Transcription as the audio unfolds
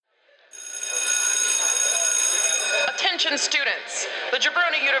Attention students, the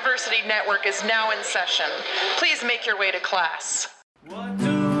Jabroni University Network is now in session. Please make your way to class. What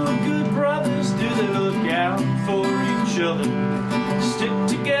do good brothers do? They look out for each other.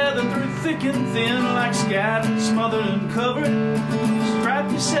 Stick together through thick and thin, like scattered, smothered, and covered. Strap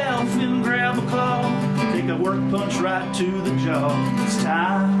yourself and grab a claw. Take a work punch right to the jaw. It's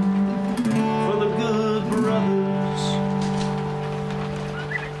time for the good brothers.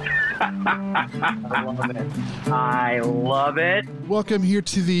 I love it. I love it. Welcome here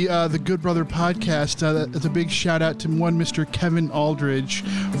to the Good Brother podcast. It's a big shout out to one Mr. Kevin Aldridge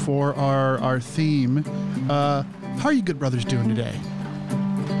for our theme. How are you Good Brothers doing today?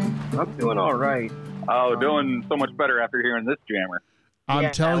 I'm doing all right. Oh, doing so much better after hearing this jammer.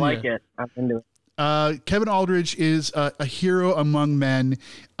 I'm telling you. I like it. I'm into it. Kevin Aldridge is a hero among men.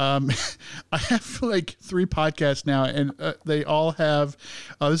 I have like 3 podcasts now, and they all have,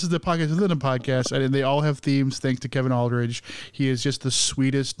 this is the podcast within a podcast, and they all have themes thanks to Kevin Aldridge. He is just the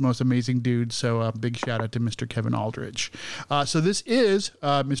sweetest, most amazing dude. So big shout out to Mr. Kevin Aldridge. So this is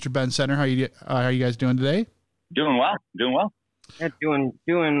Mr. Ben Center. How you guys doing today? Doing well. Yeah,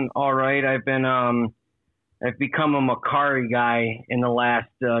 doing all right. I've become a Macari guy in the last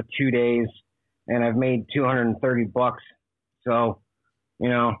 2 days. And I've made $230. So,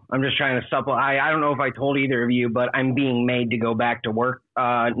 I'm just trying to supplement. I don't know if I told either of you, but I'm being made to go back to work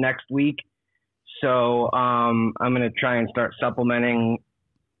next week. So I'm going to try and start supplementing,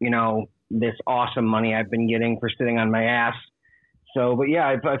 this awesome money I've been getting for sitting on my ass. So, but yeah,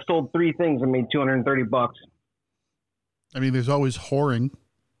 I've sold 3 things and made $230. I mean, there's always whoring.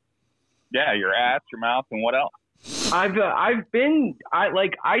 Yeah, your ass, your mouth, and what else? I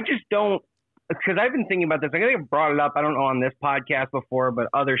just don't. Because I've been thinking about this. I think I've brought it up, I don't know, on this podcast before, but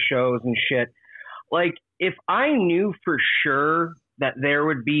other shows and shit. Like, if I knew for sure that there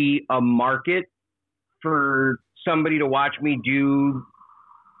would be a market for somebody to watch me do,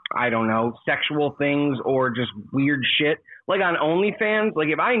 I don't know, sexual things or just weird shit, like on OnlyFans, like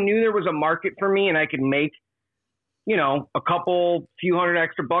if I knew there was a market for me and I could make, a few hundred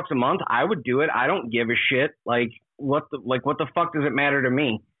extra bucks a month, I would do it. I don't give a shit. What the fuck does it matter to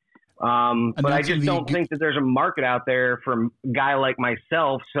me? But I just don't think that there's a market out there for a guy like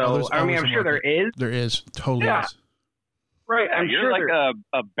myself. So, I'm sure there is. There is. Totally is. Right. I'm You're sure like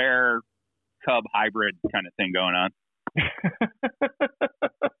a bear cub hybrid kind of thing going on.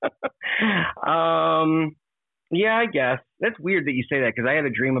 Yeah, I guess. That's weird that you say that because I had a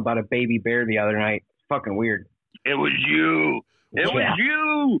dream about a baby bear the other night. It's fucking weird. It was you. It was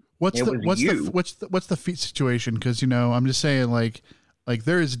you. What's the feet situation? Because, I'm just saying like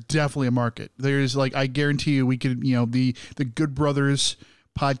there is definitely a market. There's I guarantee you we could, the Good Brothers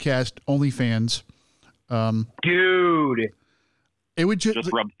podcast OnlyFans. Dude. It would just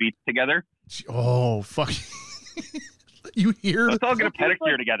rub feet together. Oh, fuck. You hear? Let's all get a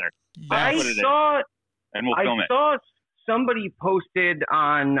pedicure together. I saw somebody posted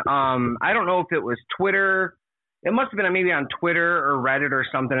on, I don't know if it was Twitter. It must have been maybe on Twitter or Reddit or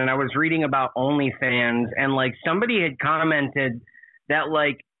something. And I was reading about OnlyFans and somebody had commented that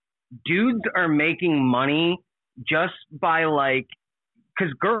dudes are making money just by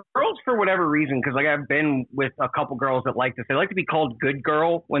because girls for whatever reason, because I've been with a couple girls that like this, they like to be called good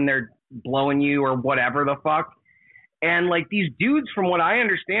girl when they're blowing you or whatever the fuck. And these dudes, from what I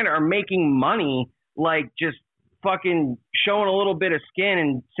understand, are making money just fucking showing a little bit of skin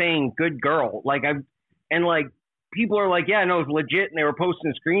and saying good girl. People are yeah, no, it's legit, and they were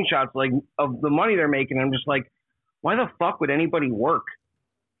posting screenshots of the money they're making. I'm just why the fuck would anybody work?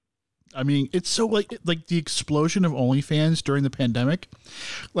 I mean, it's so the explosion of OnlyFans during the pandemic.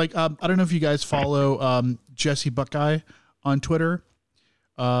 I don't know if you guys follow Jessie Buckeye on Twitter.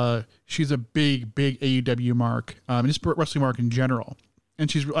 She's a big AEW mark, and just wrestling mark in general.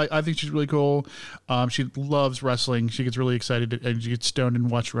 And I think she's really cool. She loves wrestling. She gets really excited and she gets stoned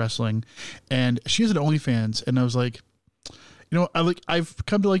and watch wrestling. And she has an OnlyFans, and I was like, I've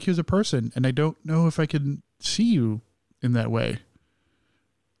come to like you as a person, and I don't know if I can see you in that way.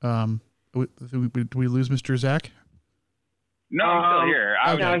 Did we lose Mr. Zach? No, I'm still here.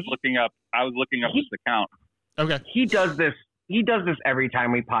 I was looking up his account. Okay. He does this every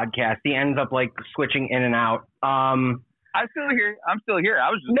time we podcast. He ends up switching in and out. I'm still here.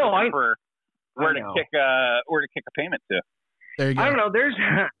 I was just looking for where to kick a payment to. There you go. I don't know.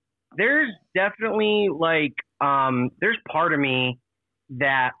 There's definitely there's part of me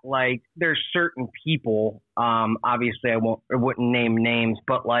that there's certain people, obviously I wouldn't name names,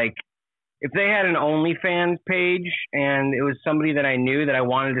 but if they had an OnlyFans page and it was somebody that I knew that I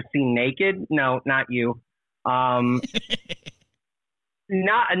wanted to see naked, no, not you.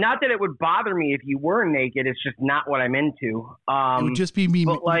 Not that it would bother me if you were naked. It's just not what I'm into. It would just be me.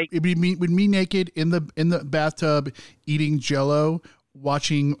 It'd be me naked in the bathtub eating Jell-O,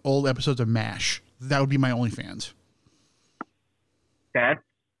 watching old episodes of MASH. That would be my OnlyFans. That's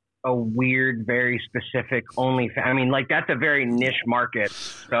a weird, very specific OnlyFans. I mean, like, that's a very niche market.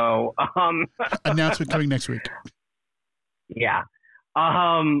 So, announcement coming next week. Yeah.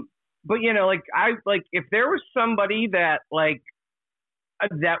 But you know, like, if there was somebody that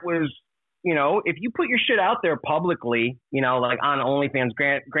that was, you know, if you put your shit out there publicly, you know, like on OnlyFans,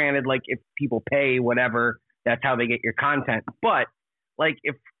 granted, like if people pay, whatever, that's how they get your content. But like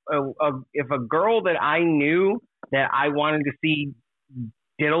if a girl that I knew that I wanted to see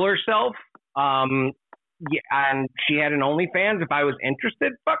diddle herself, yeah, and she had an OnlyFans, if I was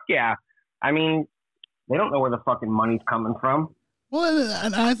interested, fuck yeah. I mean, they don't know where the fucking money's coming from. Well,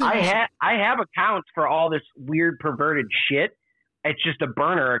 and I think I have accounts for all this weird perverted shit. It's just a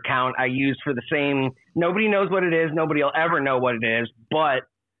burner account I use for the same. Nobody knows what it is. Nobody will ever know what it is. But,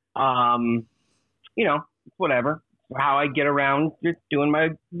 you know, whatever. How I get around just doing my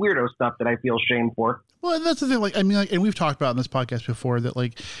weirdo stuff that I feel shame for. Well, that's the thing. Like, I mean, like, and we've talked about in this podcast before that,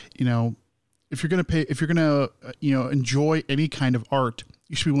 like, you know, if you're going to, you know, enjoy any kind of art,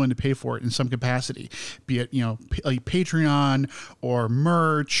 you should be willing to pay for it in some capacity, be it, you know, like Patreon or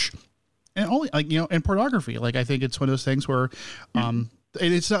merch. And only, like, you know, and pornography. Like, I think it's one of those things where,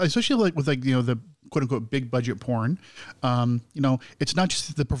 it's not, especially like with, like, you know, the quote unquote big budget porn. You know, it's not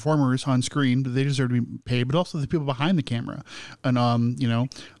just the performers on screen, but they deserve to be paid, but also the people behind the camera, and you know,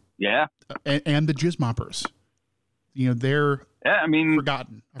 yeah, and the jizz moppers. You know, they're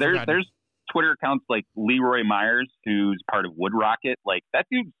forgotten. There's Twitter accounts like Leroy Myers, who's part of Wood Rocket. Like, that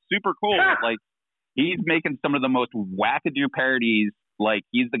dude's super cool. Like, he's making some of the most wackadoo parodies. Like,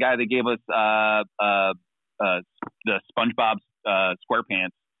 he's the guy that gave us the SpongeBob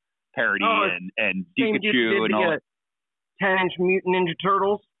SquarePants parody and Pikachu and all. 10-inch Mutant Ninja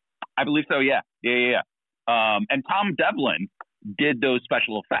Turtles. I believe so. Yeah. And Tom Devlin did those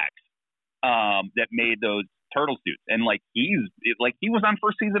special effects that made those turtle suits, and he was on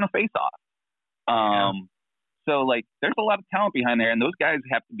first season of Face Off. So like, there's a lot of talent behind there, and those guys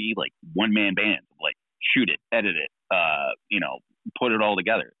have to be like one-man bands, like shoot it, edit it, you know, put it all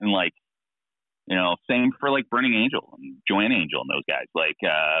together. And like, you know, same for like Burning Angel and Joanna Angel and those guys. Like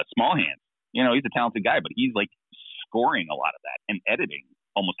Small Hands, you know, he's a talented guy, but he's like scoring a lot of that and editing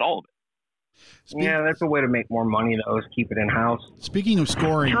almost all of it. Yeah, that's a way to make more money, though, is keep it in-house. Speaking of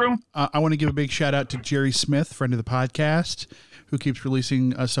scoring, I want to give a big shout-out to Jerry Smith, friend of the podcast, who keeps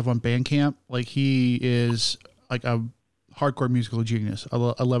releasing stuff on Bandcamp. Like, he is like a hardcore musical genius. I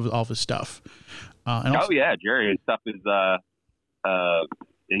love all of his stuff. And also, yeah, Jerry, his stuff is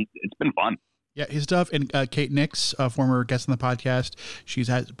it's been fun. Yeah, his stuff, and Kate Nix, former guest on the podcast, she's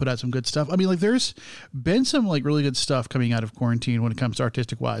put out some good stuff. I mean, like, there's been some like really good stuff coming out of quarantine when it comes to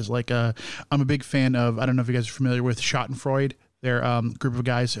artistic wise. Like, I'm a big fan of, I don't know if you guys are familiar with Schadenfreude. They're a group of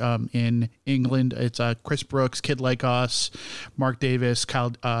guys in England. It's Chris Brooks, Kid Like Us, Mark Davis,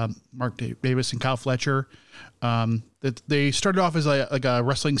 and Kyle Fletcher. They started off as like a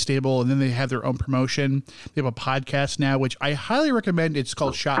wrestling stable, and then they have their own promotion. They have a podcast now, which I highly recommend. It's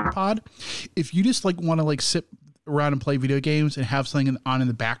called Shot Pod. If you just like want to like sit around and play video games and have something on in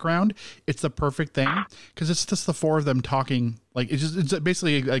the background, it's the perfect thing, because it's just the four of them talking. Like, it's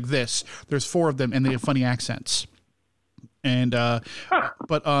basically like this. There's four of them, and they have funny accents. And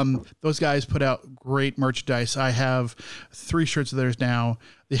but those guys put out great merchandise. I have 3 shirts of theirs now.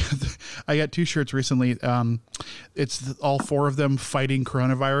 I got 2 shirts recently. It's all 4 of them fighting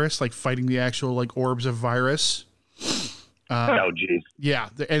coronavirus, like fighting the actual like orbs of virus. Oh geez. Yeah,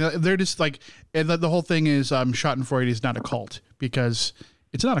 and they're just like, and the whole thing is Schadenfreude is not a cult, because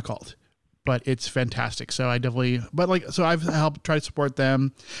it's not a cult. But it's fantastic. So I definitely, so I've helped try to support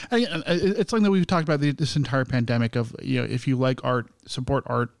them. And it's something that we've talked about this entire pandemic of, you know, if you like art, support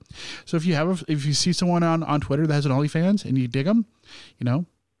art. So if you see someone on Twitter that has an OnlyFans and you dig them, you know,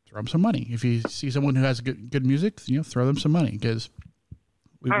 throw them some money. If you see someone who has good music, you know, throw them some money, because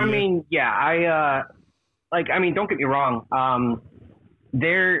don't get me wrong.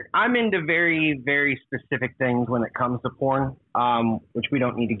 I'm into very, very specific things when it comes to porn, which we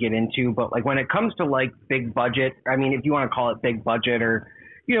don't need to get into. But like, when it comes to like big budget, I mean, if you want to call it big budget, or,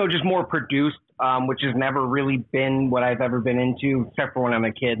 you know, just more produced, which has never really been what I've ever been into, except for when I'm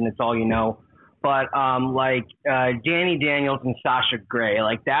a kid and it's all you know. But Danny Daniels and Sasha Grey,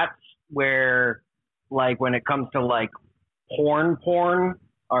 like, that's where, like, when it comes to like porn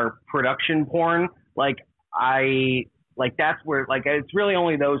or production porn, like, that's where, like, it's really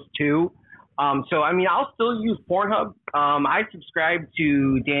only those 2. So I mean, I'll still use Pornhub. I subscribe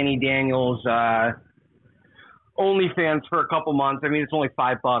to Danny Daniels OnlyFans for a couple months. I mean, it's only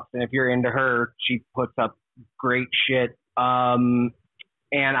 $5, and if you're into her, she puts up great shit.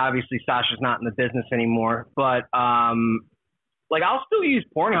 And obviously Sasha's not in the business anymore, but like I'll still use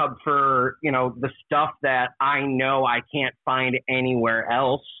Pornhub for, you know, the stuff that I know I can't find anywhere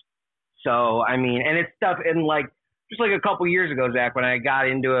else. So, I mean, and it's stuff in like, just like a couple years ago, Zach, when I got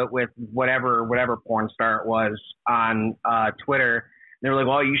into it with whatever porn star it was on Twitter, they were like,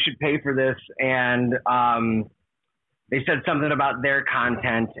 well, you should pay for this. And they said something about their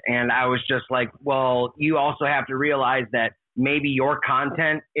content. And I was just like, well, you also have to realize that maybe your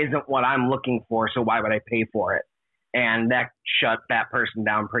content isn't what I'm looking for, so why would I pay for it? And that shut that person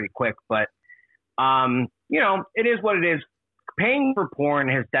down pretty quick. But, you know, it is what it is. Paying for porn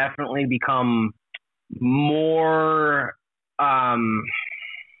has definitely become more, I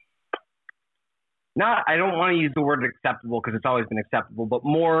don't want to use the word acceptable because it's always been acceptable, but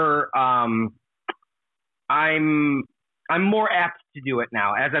more, I'm more apt to do it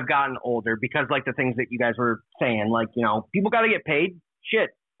now as I've gotten older because like the things that you guys were saying, like, you know, people got to get paid. Shit.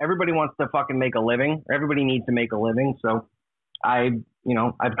 Everybody wants to fucking make a living. Everybody needs to make a living. So I've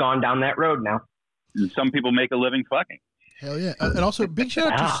gone down that road now. Some people make a living fucking. Hell yeah. And also big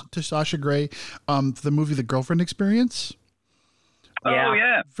shout out to Sasha Grey, for the movie, The Girlfriend Experience. Yeah. Oh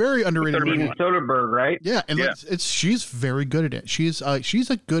yeah. Very underrated. Soderbergh, right? Yeah. And Yeah. she's very good at it. She's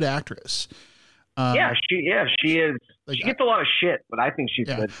a good actress. She is. Like, she gets a lot of shit, but I think she's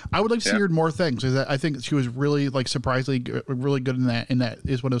good. I would like to see her in more things. I think she was really like surprisingly really good in that. And that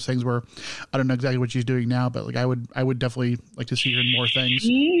is one of those things where I don't know exactly what she's doing now, but like I would definitely like to see her in more things.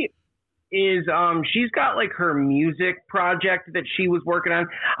 She is she's got like her music project that she was working on.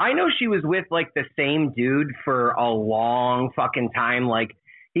 I know she was with like the same dude for a long fucking time. Like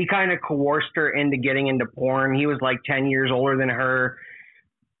he kind of coerced her into getting into porn. He was like 10 years older than her.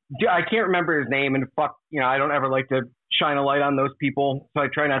 I can't remember his name, and fuck, you know, I don't ever like to shine a light on those people, so I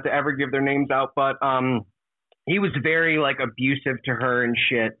try not to ever give their names out, but he was very like abusive to her and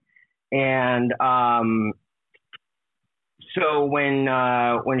shit. And so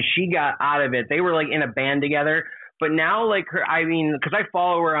when she got out of it, they were like in a band together, but now like her, I mean, because I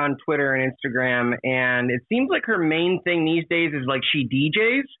follow her on Twitter and Instagram, and it seems like her main thing these days is like she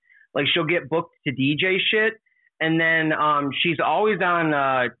DJs, like she'll get booked to DJ shit. And then she's always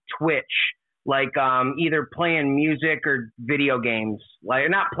on Twitch, like either playing music or video games. Like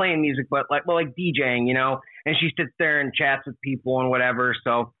not playing music, but like DJing, you know. And she sits there and chats with people and whatever.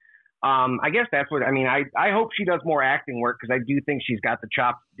 So I guess that's what I mean. I hope she does more acting work because I do think she's got the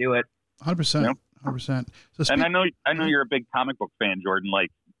chops to do it. 100%. 100%. And I know you're a big comic book fan, Jordan. Like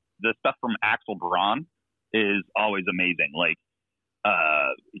the stuff from Axel Braun is always amazing. Like.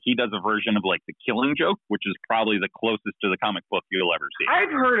 He does a version of like The Killing Joke, which is probably the closest to the comic book you'll ever see.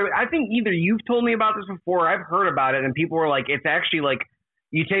 I've heard of it. I think either you've told me about this before, I've heard about it, and people were like, it's actually like,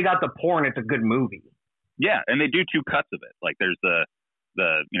 you take out the porn, it's a good movie. Yeah, and they do two cuts of it. Like there's the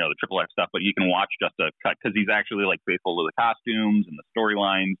you know, the Triple X stuff, but you can watch just a cut because he's actually like faithful to the costumes and the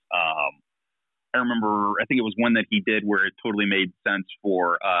storylines. I remember, I think it was one that he did where it totally made sense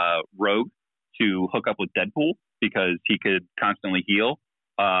for Rogue to hook up with Deadpool because he could constantly heal,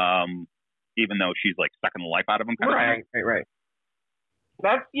 even though she's like sucking the life out of him. Right.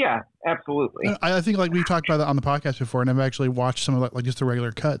 That's, yeah, absolutely. I think like we've talked about that on the podcast before, and I've actually watched some of like just the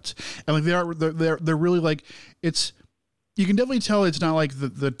regular cuts, and like they're really like, it's, you can definitely tell it's not like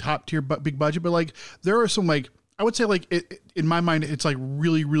the top tier big budget, but like there are some like, I would say like in my mind it's like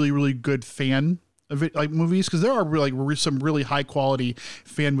really really really good fan of it, like movies, because there are like some really high quality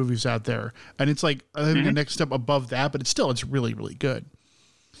fan movies out there, and it's like I think the next step above that, but it's really really good.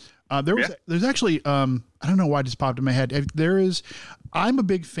 There's actually I don't know why it just popped in my head. I'm a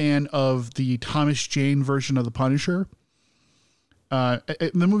big fan of the Thomas Jane version of The Punisher.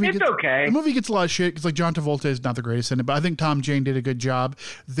 The movie gets a lot of shit because like John Travolta is not the greatest in it, but I think Tom Jane did a good job.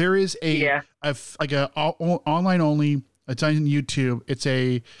 There is a online only. It's on YouTube. It's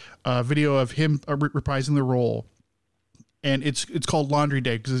a video of him reprising the role, and it's called Laundry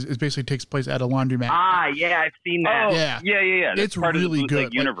Day because it basically takes place at a laundromat. Yeah, I've seen that. Oh, yeah. That's it's part really of the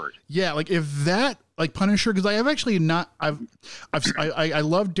good. Universe. Like if that like Punisher, because I have actually not. I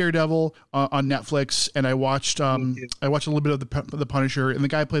love Daredevil on Netflix, and I watched a little bit of the Punisher, and the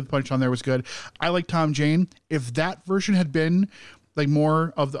guy who played the Punisher on there was good. I like Tom Jane. If that version had been like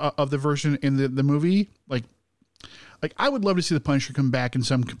more of the version in the movie, like I would love to see the Punisher come back in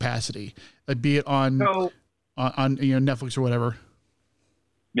some capacity, like be it on Netflix or whatever.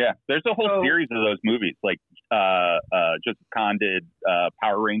 Yeah, there's a whole series of those movies. Like Joseph Kahn did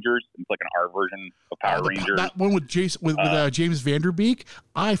Power Rangers. It's like an R version of Power Rangers. That one with James Vanderbeek,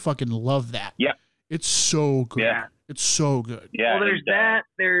 I fucking love that. Yeah, it's so good. Yeah. It's so good. Yeah, well, there's that.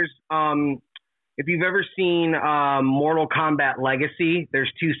 There's if you've ever seen Mortal Kombat Legacy,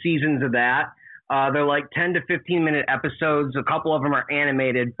 there's 2 seasons of that. They're like 10 to 15 minute episodes. A couple of them are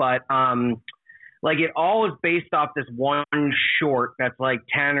animated, but like it all is based off this one short that's like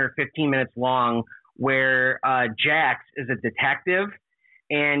 10 or 15 minutes long, where Jax is a detective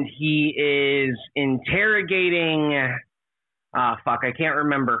and he is interrogating. I can't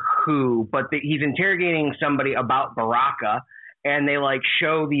remember who, but he's interrogating somebody about Baraka, and they like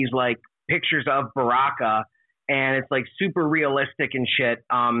show these like pictures of Baraka, and it's like super realistic and shit.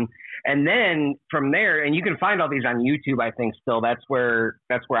 And then from there, and you can find all these on YouTube, I think still. That's where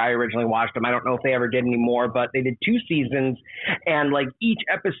I originally watched them. I don't know if they ever did anymore, but they did 2 seasons, and like each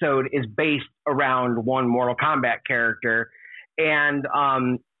episode is based around one Mortal Kombat character. And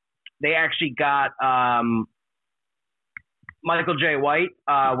they actually got Michael J. White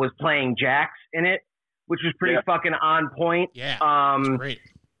was playing Jax in it, which was pretty fucking on point. Yeah, that's great.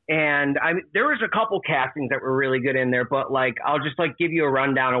 And there was a couple castings that were really good in there, but like I'll just like give you a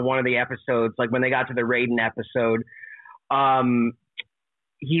rundown of one of the episodes. Like when they got to the Raiden episode,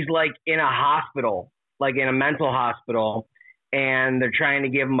 he's like in a hospital, like in a mental hospital, and they're trying to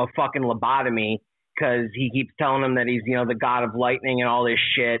give him a fucking lobotomy because he keeps telling them that he's, you know, the god of lightning and all this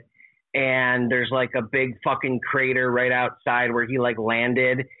shit. And there's like a big fucking crater right outside where he like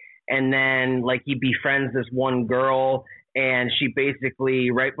landed. And then like he befriends this one girl, and she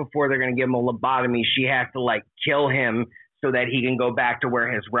basically, right before they're going to give him a lobotomy, she has to like kill him so that he can go back to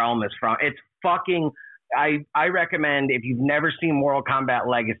where his realm is from. It's fucking, I recommend, if you've never seen Mortal Kombat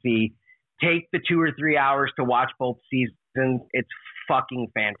Legacy, take the 2 or 3 hours to watch both seasons. It's fucking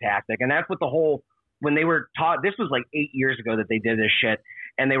fantastic. And that's what when they were taught, this was like 8 years ago that they did this shit.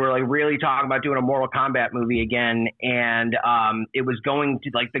 And they were like really talking about doing a Mortal Kombat movie again. And it was going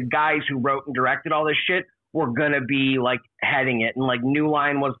to, like, the guys who wrote and directed all this shit were going to be like heading it. And like New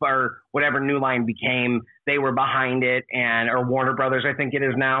Line was, or whatever New Line became, they were behind it, or Warner Brothers, I think it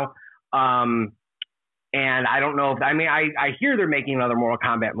is now. And I don't know if, I hear they're making another Mortal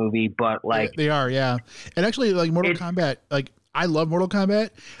Kombat movie, but like. They are, yeah. And actually, like Mortal Kombat, like I love Mortal Kombat.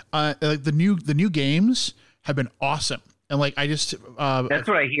 Like the new games have been awesome. And like I just that's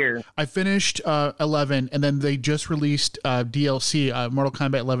what I hear. I finished 11, and then they just released DLC, Mortal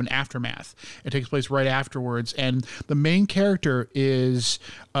Kombat 11 Aftermath. It takes place right afterwards, and the main character is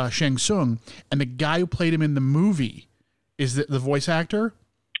Shang Tsung, and the guy who played him in the movie is the voice actor.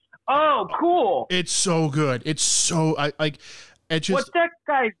 Oh, cool! It's so good. It's so It's just, what's that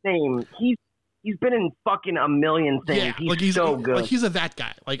guy's name? He's been in fucking a million things. Yeah, he's so good. Like he's that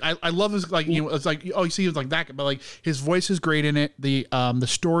guy. Like I love his, like, you know, it's like, oh, you see, he's like that guy, but like his voice is great in it. The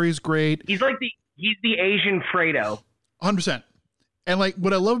story is great. He's the Asian Fredo. 100%. And like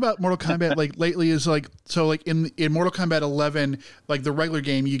what I love about Mortal Kombat like lately is like, so like in Mortal Kombat 11, like the regular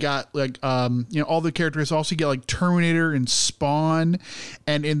game, you got like you know, all the characters. Also you get like Terminator and Spawn,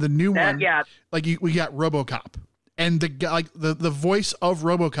 and in the new one, like we got RoboCop. And the guy, like the voice of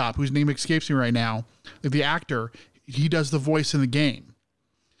RoboCop, whose name escapes me right now, like the actor, he does the voice in the game.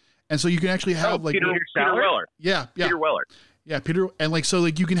 And so you can actually have like Peter Weller. Yeah. Peter Weller. Yeah, Peter, and like, so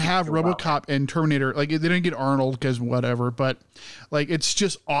like you can have RoboCop and Terminator. Like they didn't get Arnold because whatever, but like it's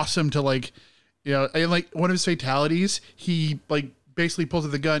just awesome to like, you know, and like one of his fatalities, he like basically pulls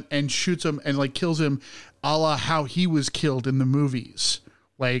out the gun and shoots him and like kills him, a la how he was killed in the movies.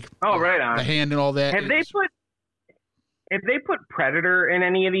 Like, right on. The hand and all that. Have they put Predator in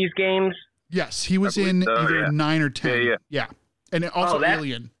any of these games? Yes, he was in either 9 or 10. Yeah. And also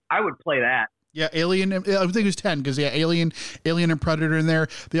Alien. I would play that. Yeah, Alien. I think it was 10 because Alien and Predator in there.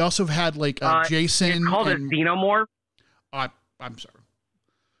 They also had like Jason. It's called a Xenomorph. I'm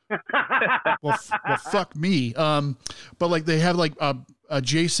sorry. well, fuck me. But like they have like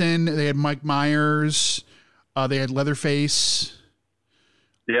Jason. They had Mike Myers. They had Leatherface.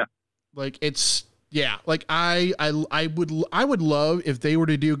 Yeah. Like it's. Yeah, like I would love if they were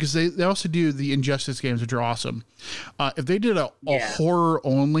to do, because they also do the Injustice games, which are awesome. If they did a horror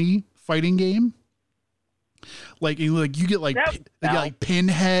only fighting game, like you get like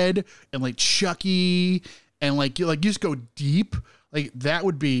Pinhead and like Chucky, and like you just go deep, like that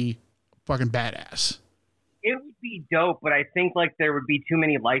would be fucking badass. It would be dope, but I think like there would be too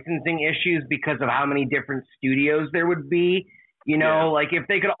many licensing issues because of how many different studios there would be. You know, like if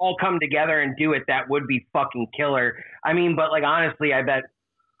they could all come together and do it, that would be fucking killer. I mean, but like honestly, I bet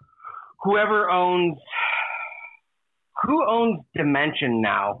who owns Dimension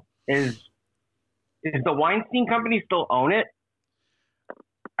now is Is the Weinstein Company still own it?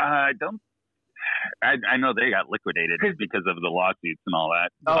 I know they got liquidated because of the lawsuits and all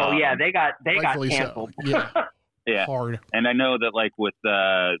that. Oh yeah, they got Rightfully canceled. so. Yeah. Yeah. Hard. And I know that like with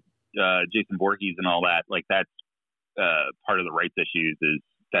Jason Voorhees and all that, like that's part of the rights issues is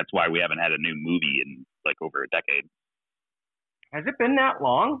that's why we haven't had a new movie in like over a decade. Has it been that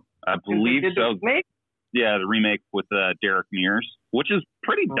long? I believe so. Remake? Yeah, the remake with Derek Mears, which is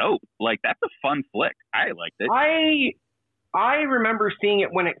pretty dope. Like that's a fun flick. I liked it. I remember seeing it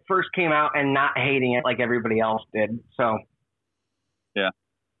when it first came out and not hating it like everybody else did. So yeah.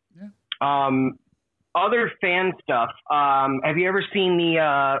 Other fan stuff. Have you ever seen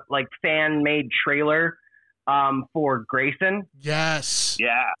the like fan made trailer for Grayson? Yes.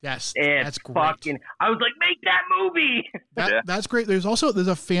 Yeah. Yes. It's that's great. I was like, make that movie. That's great. There's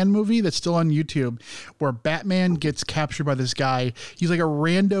a fan movie that's still on YouTube where Batman gets captured by this guy. He's like a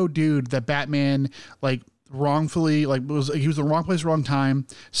rando dude that Batman like wrongfully he was in the wrong place, wrong time,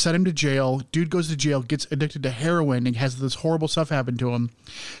 sent him to jail. Dude goes to jail, gets addicted to heroin, and has this horrible stuff happen to him.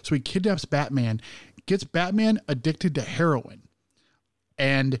 So he kidnaps Batman, gets Batman addicted to heroin,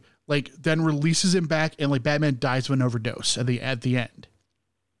 and like then releases him back, and like Batman dies of an overdose at the end.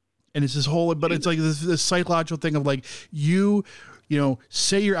 And it's this whole, but it's like this psychological thing of like you know,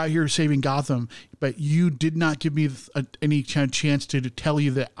 say you're out here saving Gotham, but you did not give me any chance to tell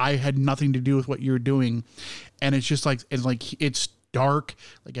you that I had nothing to do with what you're doing. And it's just like, it's dark.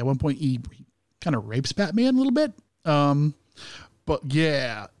 Like at one point he kind of rapes Batman a little bit. But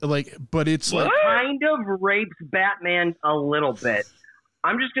yeah, like, but it's like kind of rapes Batman a little bit.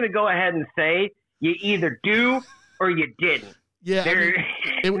 I'm just going to go ahead and say you either do or you didn't. Yeah.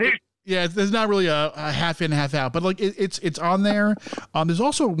 Yeah, there's not really a half in, half out, but like it's on there. There's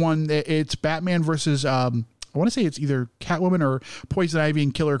also one that it's Batman versus I want to say it's either Catwoman or Poison Ivy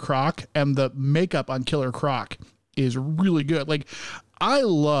and Killer Croc, and the makeup on Killer Croc is really good. Like I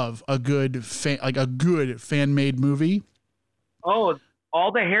love a good fan made movie. Oh,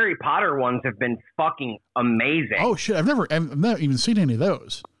 all the Harry Potter ones have been fucking amazing. Oh shit, I've never even seen any of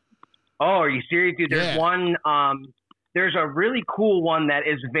those. Oh, are you serious, dude? There's one. There's a really cool one that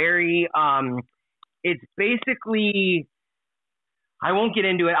is very, it's basically, I won't get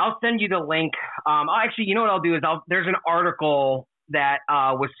into it. I'll send you the link. Actually, you know what I'll do is there's an article that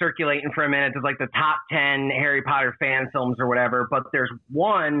was circulating for a minute. It's like the top 10 Harry Potter fan films or whatever. But there's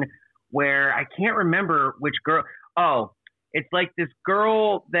one where I can't remember which girl. Oh, it's like this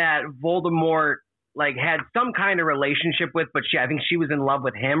girl that Voldemort like had some kind of relationship with, but I think she was in love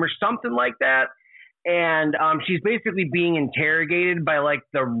with him or something like that. And she's basically being interrogated by like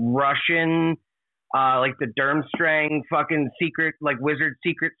the Russian, like the Durmstrang fucking secret, like wizard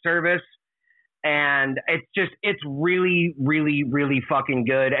secret service. And it's really, really, really fucking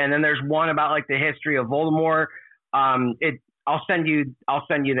good. And then there's one about like the history of Voldemort. I'll send you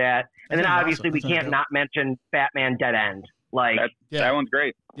that. And then obviously we can't not mention Batman Dead End. Like that one's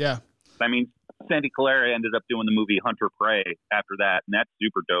great. Yeah. I mean, Sandy Calera ended up doing the movie Hunter Prey after that, and that's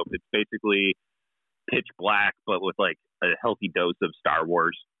super dope. It's basically pitch black, but with like a healthy dose of Star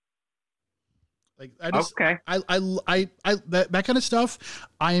Wars. Like I just, okay. I that kind of stuff.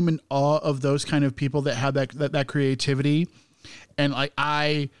 I am in awe of those kind of people that have that creativity, and like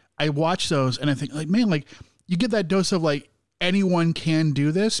I watch those and I think like, man, like you get that dose of like anyone can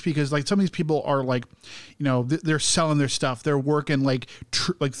do this, because like some of these people are like, you know, they're selling their stuff, they're working like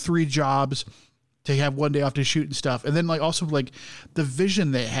 3 jobs to have one day off to shoot and stuff. And then like also like the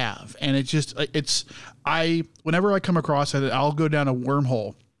vision they have. And it's just, whenever I come across it, I'll go down a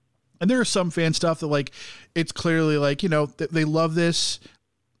wormhole. And there are some fan stuff that like, it's clearly like, you know, they love this.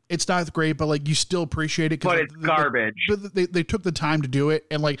 It's not great, but like you still appreciate it. But it's garbage. They took the time to do it.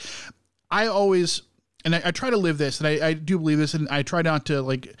 And like, I always, and I try to live this, and I do believe this, and I try not to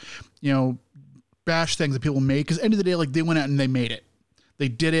like, you know, bash things that people make. Because at the end of the day, like they went out and they made it. They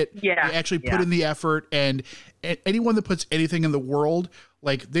did it. Yeah. They actually put in the effort, and anyone that puts anything in the world,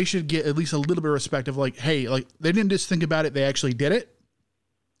 like they should get at least a little bit of respect of like, hey, like they didn't just think about it, they actually did it.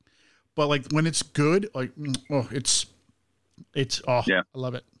 But like when it's good, like, it's I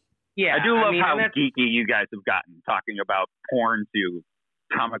love it. Yeah. I do love how geeky you guys have gotten talking about porn to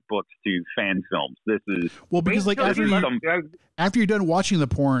comic books to fan films. This is because like after you're done watching the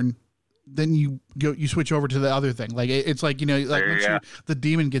porn, then you switch over to the other thing. Like it's like, you know, like once the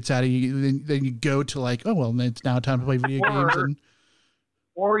demon gets out of you, then you go to like, oh well, it's now time to play video games.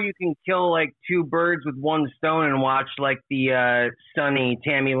 Or you can kill like 2 birds with 1 stone and watch like the Sunny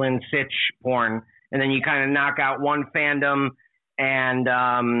Tammy Lynn Sitch porn, and then you kind of knock out one fandom and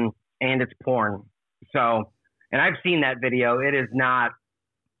it's porn. So, and I've seen that video. It is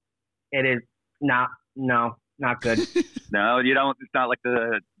No, not good. No, you don't. It's not like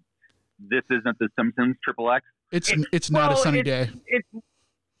this isn't the Simpsons XXX. It's not a sunny day. It's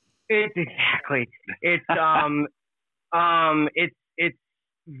exactly. It's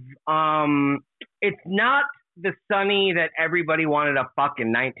it's not the Sunny that everybody wanted to fuck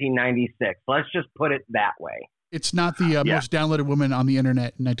in 1996. Let's just put it that way. It's not the most downloaded woman on the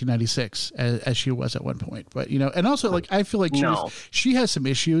internet in 1996 as she was at one point, but and also like I feel like she has some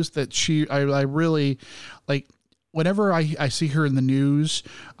issues that I really like. Whenever I see her in the news,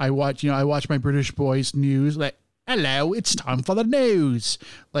 I watch my British Boys news, like, hello, it's time for the news.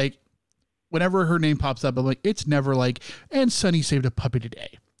 Like, whenever her name pops up, I'm like, it's never like, and Sunny saved a puppy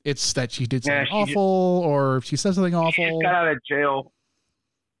today. It's that she did something awful, or she said something awful. She just got out of jail.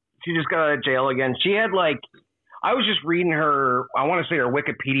 She just got out of jail again. She had I was just reading her, I want to say her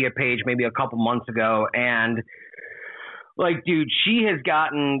Wikipedia page maybe a couple months ago, and dude, she has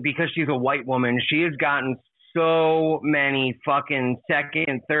gotten, because she's a white woman, she has gotten so many fucking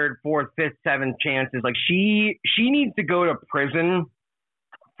second, third, fourth, fifth, seventh chances. Like she needs to go to prison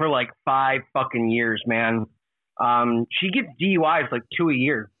for 5 fucking years, man. She gets DUIs 2 a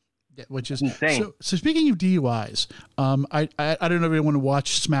year. Yeah, which is insane. So speaking of DUIs, I don't know if anyone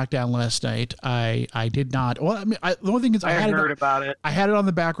watched SmackDown last night. I did not. Well, I mean, the only thing is I had heard about it. I had it on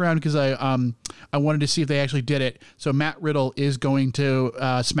the background because I wanted to see if they actually did it. So Matt Riddle is going to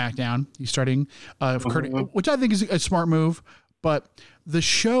SmackDown. He's starting, which I think is a smart move. But the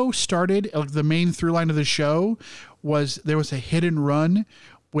show started. The main through line of the show was there was a hit and run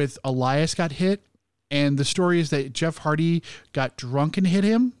with Elias got hit, and the story is that Jeff Hardy got drunk and hit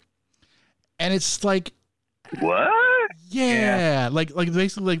him. And it's like, what? Yeah. Like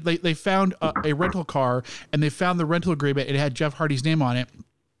basically they found a rental car, and they found the rental agreement. It had Jeff Hardy's name on it,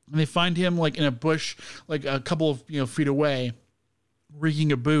 and they find him in a bush, a couple of feet away,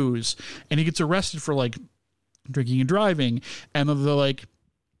 reeking of booze, and he gets arrested for drinking and driving. And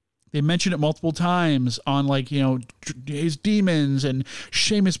they mention it multiple times on his demons, and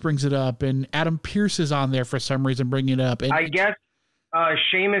Sheamus brings it up, and Adam Pearce is on there for some reason bringing it up. And I guess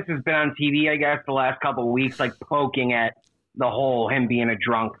Sheamus has been on TV, I guess, the last couple of weeks, poking at the whole him being a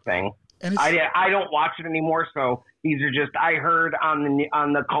drunk thing. And I don't watch it anymore, so these are just, I heard on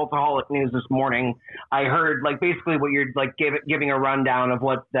the Cultaholic News this morning, I heard basically what you're giving a rundown of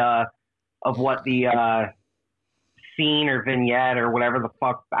what the scene or vignette or whatever the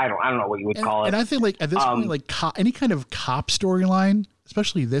fuck, I don't know what you would call it. And I think at this point, any kind of cop storyline,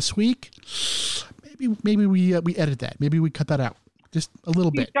 especially this week, maybe we edit that. Maybe we cut that out. Just a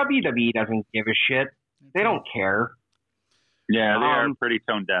little bit. WWE doesn't give a shit. They don't care. Yeah, they are pretty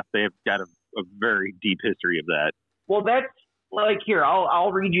tone deaf. They've got a very deep history of that. Well, that's here.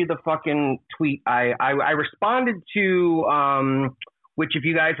 I'll read you the fucking tweet. I responded to which, if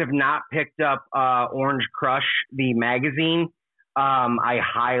you guys have not picked up Orange Crush, the magazine, I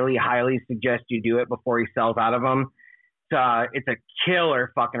highly, highly suggest you do it before he sells out of them. It's a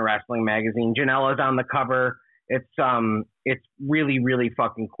killer fucking wrestling magazine. Janela's on the cover. It's really, really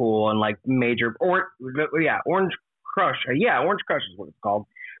fucking cool and major Orange Crush. Orange Crush is what it's called.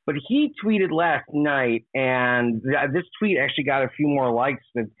 But he tweeted last night, and this tweet actually got a few more likes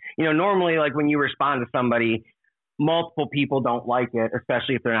than, normally when you respond to somebody, multiple people don't like it,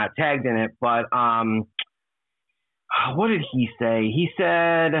 especially if they're not tagged in it. But what did he say? He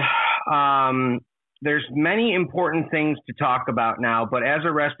said, there's many important things to talk about now, but as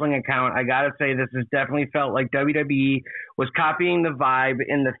a wrestling account, I got to say this has definitely felt like WWE was copying the vibe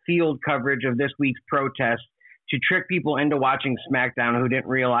in the field coverage of this week's protest to trick people into watching SmackDown who didn't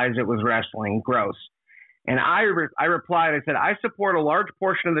realize it was wrestling. Gross. And I replied, I said, I support a large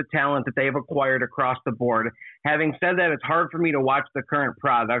portion of the talent that they've acquired across the board. Having said that, it's hard for me to watch the current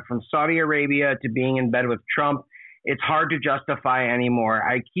product, from Saudi Arabia to being in bed with Trump. It's hard to justify anymore.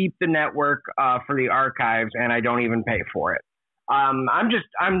 I keep the network for the archives, and I don't even pay for it.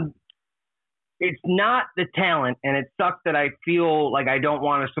 It's not the talent, and it sucks that I feel like I don't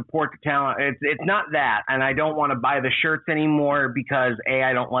want to support the talent. It's not that, and I don't want to buy the shirts anymore because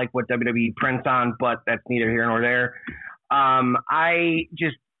I don't like what WWE prints on, but that's neither here nor there. I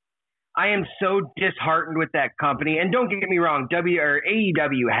am so disheartened with that company, and don't get me wrong,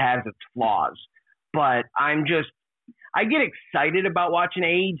 AEW has its flaws, but I get excited about watching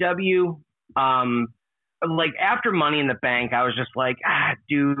AEW. After Money in the Bank, I was just like,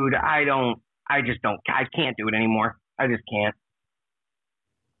 dude, I can't do it anymore. I just can't.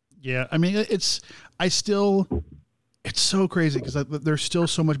 Yeah. I mean, it's so crazy because there's still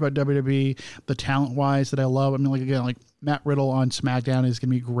so much about WWE, the talent wise that I love. I mean, like again, like Matt Riddle on SmackDown is going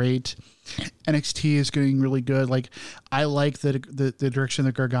to be great. NXT is getting really good. Like I like the direction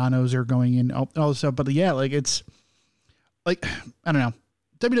the Garganos are going in, all this stuff. But yeah, like it's like I don't know.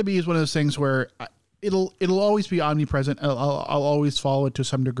 WWE is one of those things where it'll always be omnipresent. I'll always follow it to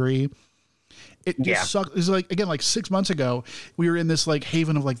some degree. It just sucks. It's like, again, like 6 months ago, we were in this like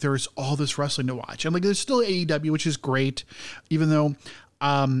haven of like, there's all this wrestling to watch. And like, there's still AEW, which is great. Even though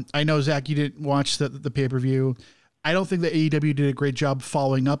I know, Zach, you didn't watch the pay-per-view. I don't think that AEW did a great job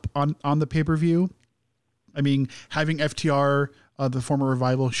following up on the pay-per-view. I mean, having FTR, the former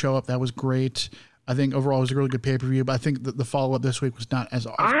Revival, show up, that was great. I think overall it was a really good pay-per-view, but I think that the follow-up this week was not as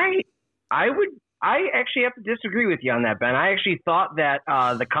awesome. I actually have to disagree with you on that, Ben. I actually thought that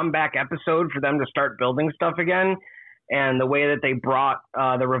the comeback episode for them to start building stuff again, and the way that they brought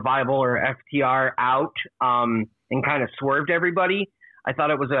the Revival or FTR out and kind of swerved everybody, I thought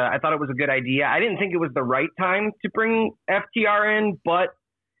it was a good idea. I didn't think it was the right time to bring FTR in, but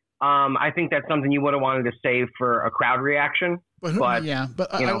I think that's something you would have wanted to save for a crowd reaction. But yeah,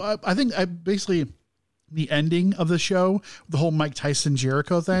 but I think basically the ending of the show, the whole Mike Tyson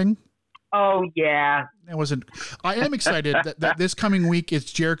Jericho thing. Oh yeah, it wasn't. I am excited that this coming week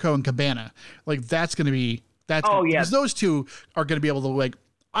it's Jericho and Cabana. Like that's going to be because those two are going to be able to like.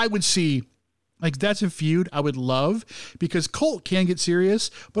 I would see like that's a feud I would love because Colt can get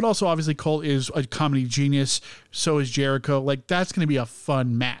serious, but also obviously Colt is a comedy genius. So is Jericho. Like that's going to be a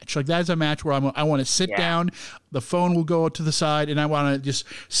fun match. Like that's a match where I want to sit down. The phone will go to the side, and I want to just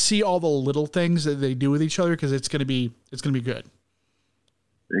see all the little things that they do with each other because it's going to be good.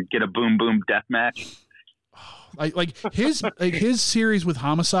 Get a boom boom death match. Like his series with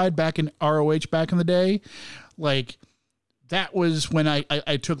Homicide back in ROH back in the day, like that was when I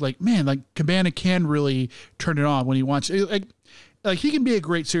took like, man, like Cabana can really turn it on when he wants. Like he can be a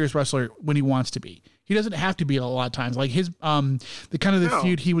great serious wrestler when he wants to be. He doesn't have to be a lot of times. Like his the kind of the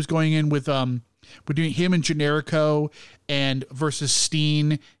feud he was going in with between him and Generico and versus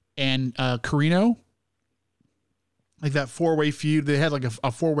Steen and Carino. Like that 4-way feud, they had like a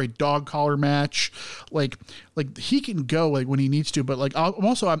 4-way dog collar match. Like he can go like when he needs to, but like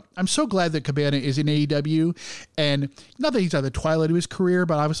I'm so glad that Cabana is in AEW, and not that he's at the twilight of his career,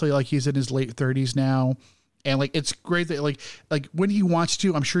 but obviously like he's in his late 30s now, and like it's great that like when he wants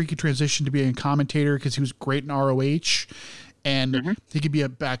to, I'm sure he could transition to being a commentator because he was great in ROH, and he could be a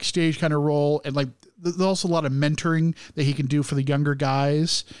backstage kind of role, and like there's also a lot of mentoring that he can do for the younger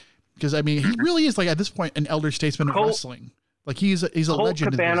guys. Because I mean, he really is like at this point an elder statesman of wrestling. Like he's a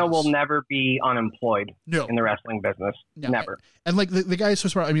legend. Cabana will never be unemployed in the wrestling business. No. Never. And like the guy is so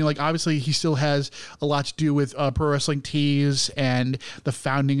smart. I mean, like obviously he still has a lot to do with Pro Wrestling Tees and the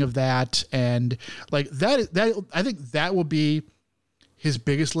founding of that, and like that I think that will be his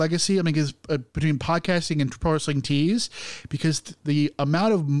biggest legacy. I mean, is between podcasting and Pro Wrestling Tees, because the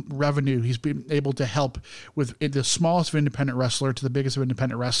amount of revenue he's been able to help with the smallest of independent wrestler to the biggest of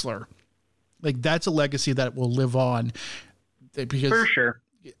independent wrestler, like that's a legacy that will live on. Because, for sure.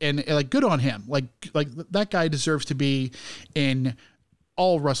 And like good on him. Like that guy deserves to be in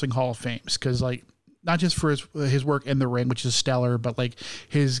all wrestling Hall of Fames, because like not just for his work in the ring, which is stellar, but like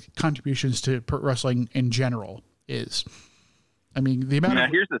his contributions to pro wrestling in general is. I mean, the amount. Now,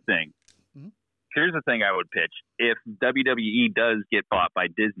 here's the thing. Here's the thing I would pitch. If WWE does get bought by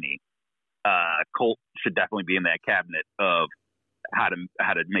Disney, Colt should definitely be in that cabinet of how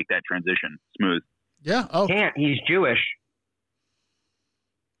to make that transition smooth. Yeah. Oh, can't. He's Jewish.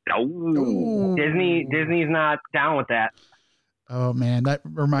 Oh. Disney's not down with that. Oh man, that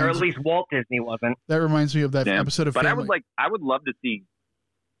reminds. Or at least Walt Disney wasn't. That reminds me of that episode of. But Family. I would love to see.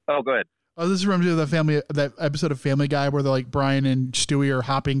 Oh, go ahead. Oh, this reminds me of that episode of Family Guy where they're like Brian and Stewie are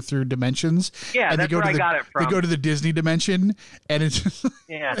hopping through dimensions. Yeah, and that's where I got it from. They go to the Disney dimension, and it's just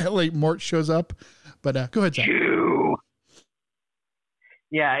like Mort shows up. But go ahead, Zach.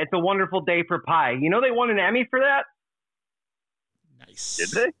 Yeah, It's a Wonderful Day for Pie. You know they won an Emmy for that? Nice.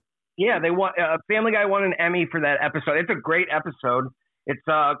 Did they? Yeah, they won. Family Guy won an Emmy for that episode. It's a great episode. It's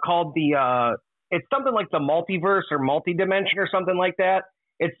called it's something like the Multiverse or Multidimension or something like that.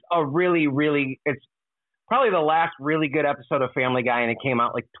 It's a really, really, it's probably the last really good episode of Family Guy, and it came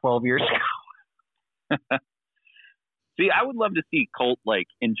out like 12 years ago. See, I would love to see Colt like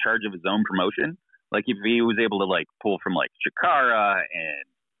in charge of his own promotion. Like if he was able to like pull from like Chikara and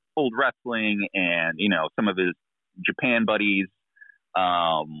Old Wrestling and, you know, some of his Japan buddies.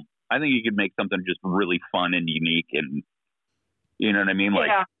 I think he could make something just really fun and unique, and you know what I mean? Like,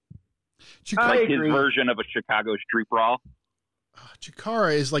 yeah. like his version of a Chicago Street Brawl.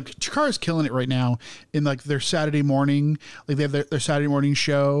 Chikara's killing it right now in like their Saturday morning. Like they have their Saturday morning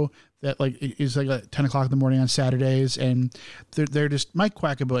show that like is like at 10 o'clock in the morning on Saturdays, and they're just Mike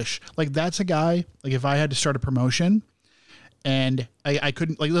Quackenbush. Like that's a guy. Like if I had to start a promotion, and I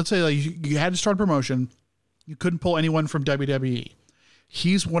couldn't, like let's say like you had to start a promotion, you couldn't pull anyone from WWE.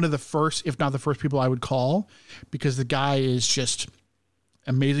 He's one of the first, if not the first people I would call, because the guy is just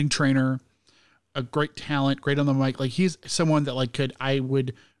amazing trainer, a great talent, great on the mic. Like he's someone that like I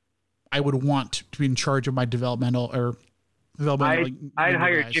would want to be in charge of my developmental. I'd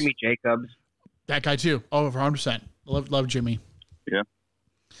hire guys. Jimmy Jacobs. That guy too. Oh, 100%. Love Jimmy. Yeah.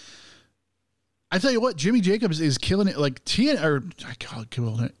 I tell you what, Jimmy Jacobs is killing it. Like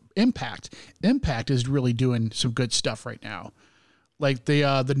Impact. Impact is really doing some good stuff right now. Like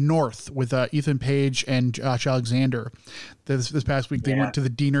the North with Ethan Page and Josh Alexander. This past week they went to the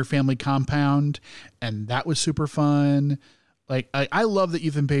Diener family compound, and that was super fun. Like I love that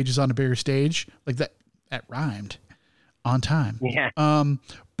Ethan Page is on a bigger stage. Like that rhymed on time. Yeah.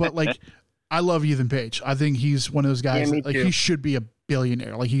 But like I love Ethan Page. I think he's one of those guys that, like he should be a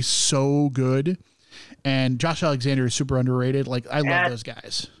billionaire. Like he's so good. And Josh Alexander is super underrated. Like I love those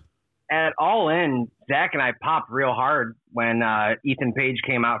guys. At All In, Zach and I popped real hard when Ethan Page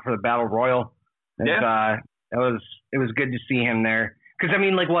came out for the Battle Royal. It was good to see him there. Because, I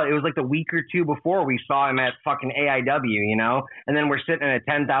mean, like, what? It was like the week or two before we saw him at fucking AIW, you know? And then we're sitting in a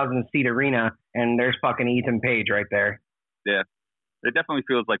 10,000-seat arena, and there's fucking Ethan Page right there. Yeah. It definitely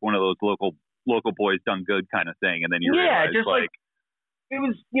feels like one of those local boys done good kind of thing. And then you realize, just like it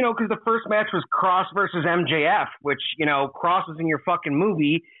was, you know, because the first match was Cross versus MJF, which, you know, Cross is in your fucking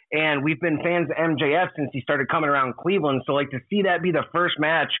movie, and we've been fans of MJF since he started coming around Cleveland. So, like, to see that be the first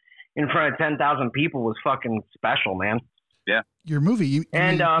match in front of 10,000 people was fucking special, man. Yeah. Your movie. You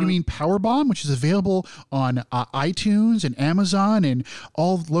mean Powerbomb, which is available on iTunes and Amazon and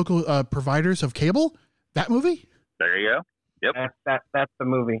all local providers of cable? That movie? There you go. Yep. That's the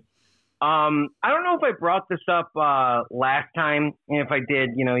movie. I don't know if I brought this up last time, and if I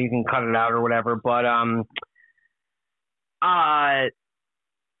did, you know, you can cut it out or whatever. But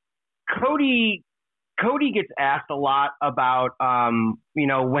Cody gets asked a lot about, you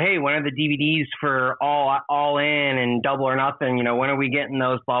know, hey, when are the DVDs for All In and Double or Nothing? You know, when are we getting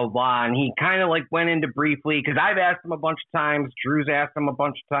those? Blah blah blah. And he kind of like went into briefly because I've asked him a bunch of times. Drew's asked him a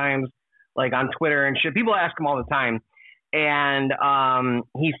bunch of times, like on Twitter and shit. People ask him all the time. And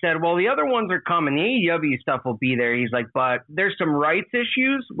he said, well, the other ones are coming. The AEW stuff will be there. He's like, but there's some rights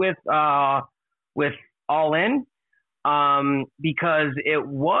issues with All In because it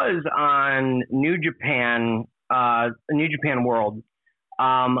was on New Japan World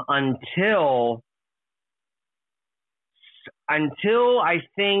until I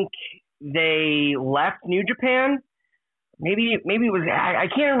think they left New Japan. Maybe it was, I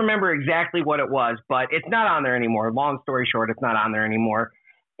can't remember exactly what it was, but it's not on there anymore. Long story short, it's not on there anymore.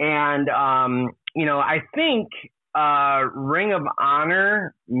 And, you know, I think Ring of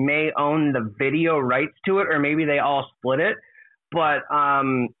Honor may own the video rights to it, or maybe they all split it. But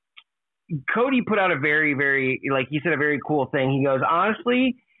Cody put out a very, very, like he said, a very cool thing. He goes,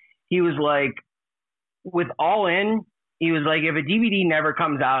 honestly, he was like, with All In, he was like, if a DVD never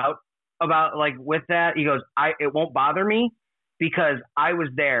comes out, about like with that, he goes, it won't bother me because I was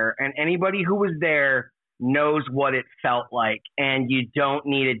there, and anybody who was there knows what it felt like, and you don't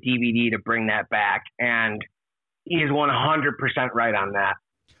need a DVD to bring that back. And he's 100% right on that.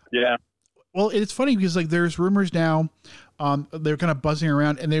 Yeah. Well, it's funny because like there's rumors now, they're kind of buzzing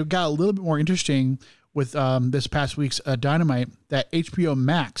around, and they got a little bit more interesting with this past week's Dynamite, that HBO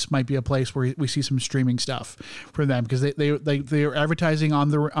Max might be a place where we see some streaming stuff from them, because they are advertising on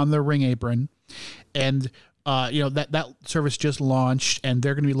the Ring apron, and you know that service just launched, and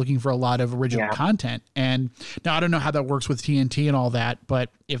they're going to be looking for a lot of original content. And now I don't know how that works with TNT and all that, but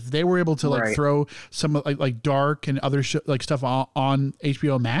if they were able to like throw some like Dark and other like stuff on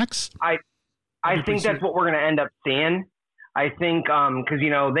HBO Max, I think that's what we're going to end up seeing. I think, cause you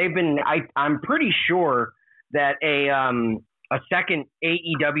know, they've been, I'm pretty sure that a second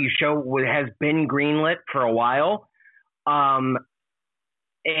AEW show has been greenlit for a while. But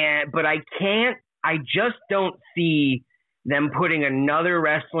I just don't see them putting another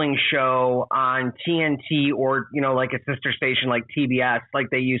wrestling show on TNT or, you know, like a sister station like TBS, like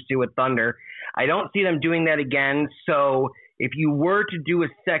they used to with Thunder. I don't see them doing that again. So if you were to do a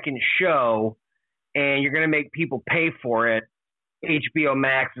second show, and you're going to make people pay for it, HBO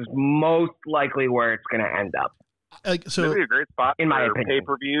Max is most likely where it's going to end up. Like, so it'd be a great spot in my opinion.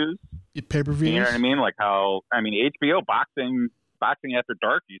 Pay-per-views. Pay-per-views? You know what I mean? Like HBO boxing after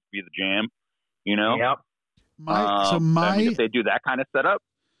dark used to be the jam, you know? Yep. if they do that kind of setup,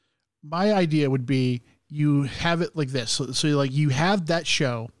 my idea would be you have it like this. So like you have that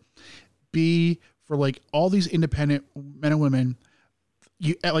show be for like all these independent men and women.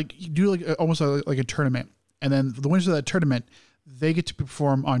 You do like almost like a tournament, and then the winners of that tournament, they get to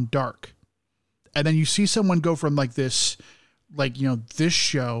perform on Dark, and then you see someone go from like this, like, you know, this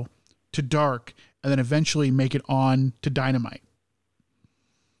show to Dark, and then eventually make it on to Dynamite.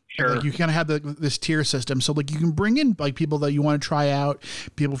 Sure. Like you kind of have this tier system. So like you can bring in like people that you want to try out,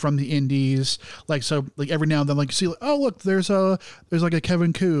 people from the indies. Like, so like every now and then, like you see, like, oh, look, there's like a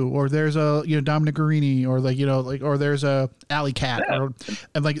Kevin Koo, or there's a, you know, Dominic Guarini, or like, you know, like, or there's a Alley Cat,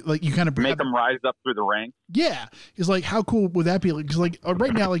 and like you kind of make them rise up through the ranks. Yeah. It's like, how cool would that be? Because like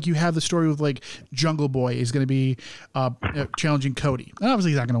right now, like you have the story with like Jungle Boy is going to be challenging Cody. And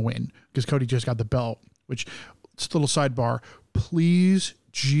obviously he's not going to win because Cody just got the belt, which it's a little sidebar. Please,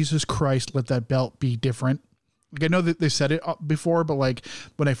 Jesus Christ, let that belt be different. Like, I know that they said it before, but like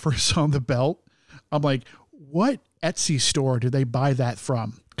when I first saw the belt, I'm like, what Etsy store did they buy that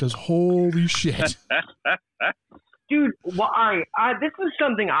from? Because holy shit. Dude, why? This is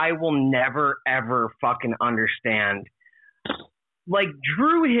something I will never, ever fucking understand. Like,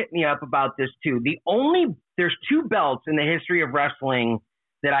 Drew hit me up about this too. There's two belts in the history of wrestling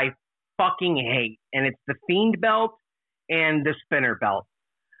that I fucking hate, and it's the Fiend belt and the Spinner belt.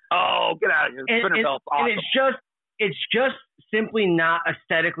 Oh, get out of here. Spinner belt's awesome. And it's just simply not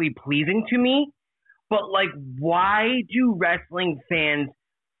aesthetically pleasing to me. But like, why do wrestling fans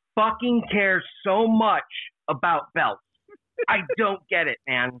fucking care so much about belts? I don't get it,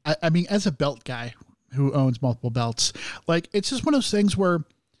 man. I mean, as a belt guy who owns multiple belts, like, it's just one of those things where,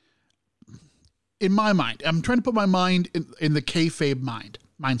 in my mind, I'm trying to put my mind in the kayfabe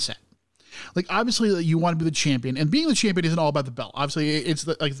mindset. Like, obviously, you want to be the champion, and being the champion isn't all about the belt. Obviously, it's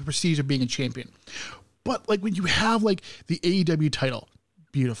the prestige of being a champion. But like, when you have like the AEW title,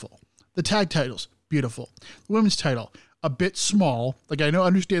 beautiful. The tag titles, beautiful. The women's title, a bit small. Like, I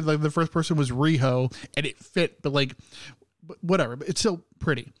understand like the first person was Riho and it fit, but like, whatever. But it's still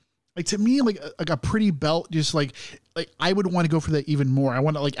pretty. Like, to me, like a pretty belt, just like I would want to go for that even more. I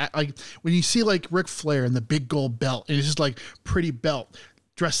want to like when you see like Ric Flair and the big gold belt, and it's just like pretty belt,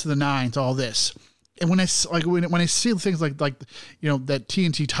 dressed to the nines, all this. And when I see things like you know, that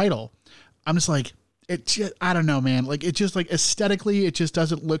TNT title, I'm just like, it just, I don't know, man. Like, it just, like, aesthetically, it just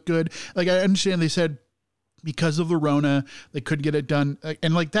doesn't look good. Like, I understand they said because of the Rona, they couldn't get it done.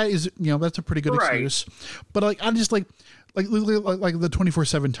 And like, that is, you know, that's a pretty good excuse. But like, I'm just like the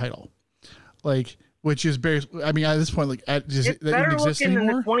 24/7 title, like, which is very, I mean, at this point, like, does it even exist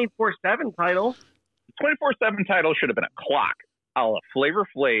anymore? The 24/7 title. 24/7 title should have been a clock, a la Flavor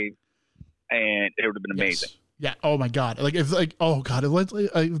Flav, and it would have been amazing. Yes. Yeah. Oh my God. Like, if like, oh God,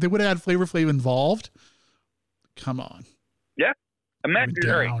 if they would have had Flavor Flav involved. Come on. Yeah. Imagine.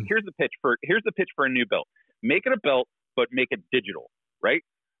 All right. Here's the pitch for a new belt. Make it a belt, but make it digital, right?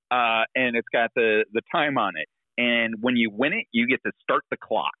 And it's got the time on it. And when you win it, you get to start the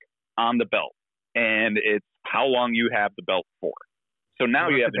clock on the belt, and it's how long you have the belt for. So now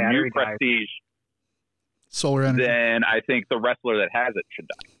you have a new prestige. Solar energy. Then I think the wrestler that has it should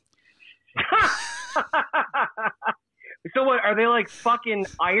die. So what, are they like fucking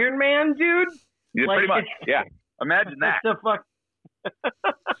Iron Man, dude? Yeah, like, pretty much. Yeah. Imagine that. The fuck.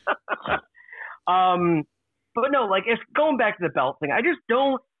 But no, like, it's going back to the belt thing. I just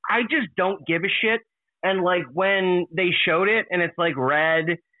don't give a shit. And like, when they showed it and it's like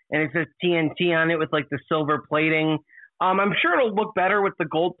red and it says TNT on it with like the silver plating, I'm sure it'll look better with the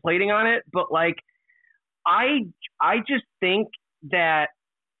gold plating on it. But like, I just think that,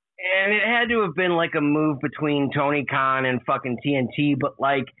 and it had to have been like a move between Tony Khan and fucking TNT, but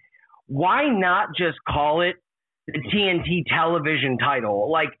like, why not just call it the TNT television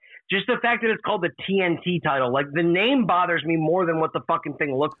title? Like, just the fact that it's called the TNT title, like, the name bothers me more than what the fucking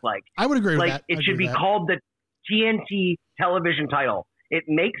thing looks like. I would agree with that. Like, it should be called the TNT television title. It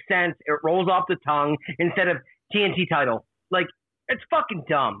makes sense. It rolls off the tongue instead of TNT title. Like, it's fucking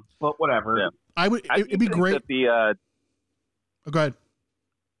dumb, but whatever. Yeah. It'd be great. That go ahead.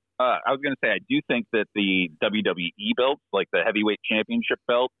 I was going to say, I do think that the WWE belts, like the heavyweight championship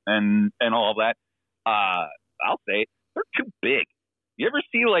belt and all of that, I'll say they're too big. You ever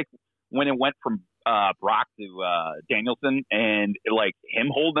see like when it went from Brock to Danielson and like him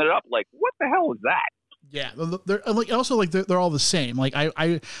holding it up? Like, what the hell is that? Yeah, they're like, also like they're all the same. Like,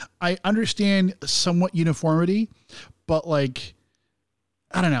 I understand somewhat uniformity, but like,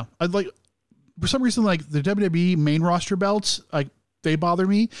 I don't know. I'd like, for some reason, like the WWE main roster belts, like, they bother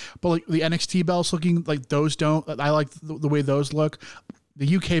me, but like the NXT belts looking like those don't. I like the way those look.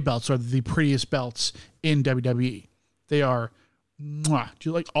 the UK belts are the prettiest belts in WWE. They are, just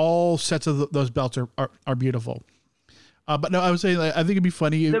like all sets of those belts are beautiful. But no, I was saying, like, I think it'd be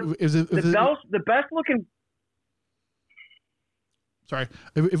funny the best looking. Sorry,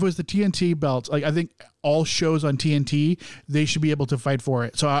 if it was the TNT belts, like I think all shows on TNT, they should be able to fight for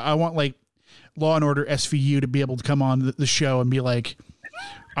it. So I want like Law and Order SVU to be able to come on the show and be like,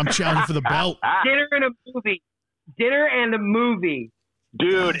 I'm challenging for the belt. Dinner and a movie.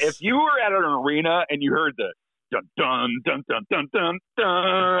 Dude, if you were at an arena and you heard the dun dun dun dun dun dun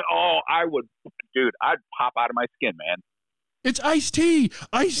dun, I'd pop out of my skin, man. It's Ice-T.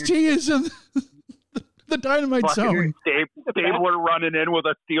 Ice-T is in the Dynamite Zone. Stabler running in with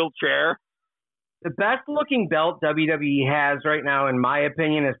a steel chair. The best looking belt WWE has right now, in my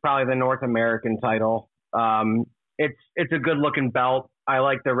opinion, is probably the North American title. It's a good looking belt. I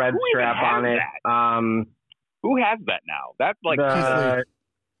like the red strap on it. Who has that now? That's like Keith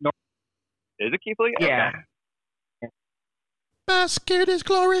Lee. Is it Keith Lee? Yeah. Okay. Basket is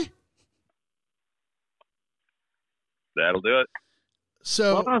glory. That'll do it.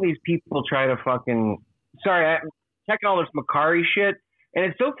 So, a lot of these people try to fucking. Sorry, I'm checking all this Macari shit, and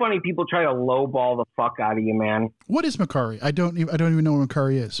it's so funny. People try to lowball the fuck out of you, man. What is Macari? I don't even know what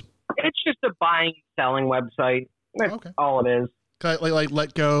Macari is. It's just a buying selling website. That's all it is. Like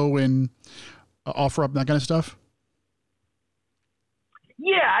Let Go and Offer Up and that kind of stuff.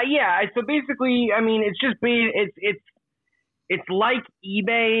 Yeah. So basically, I mean, it's just it's like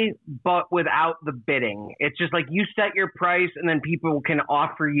eBay, but without the bidding. It's just like you set your price, and then people can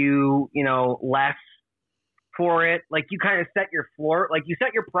offer you, less for it. Like you kind of set your floor, like you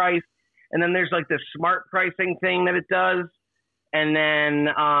set your price, and then there's like this smart pricing thing that it does, and then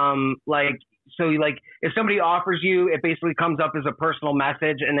if somebody offers you, it basically comes up as a personal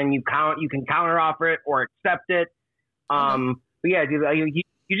message, and then you can counter offer it or accept it. But yeah, dude,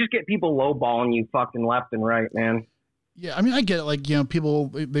 you just get people lowballing you fucking left and right, man. Yeah, I mean, I get it. Like, people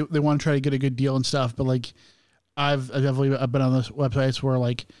they want to try to get a good deal and stuff, but like, I've definitely been on those websites where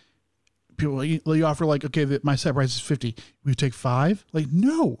like people you offer like, okay, my set price is $50. Will you take $5? Like,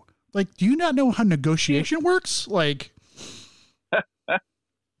 no. Like, do you not know how negotiation works? Like,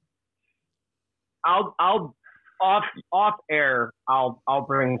 I'll off air. I'll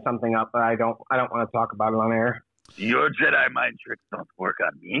bring something up, but I don't want to talk about it on air. Your Jedi mind tricks don't work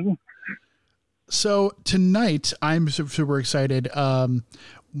on me. So tonight, I'm super excited.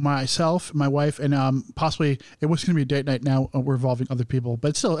 Myself, my wife, and possibly it was going to be a date night. Now we're involving other people,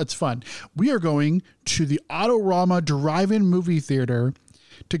 but still, it's fun. We are going to the Autorama Drive-In Movie Theater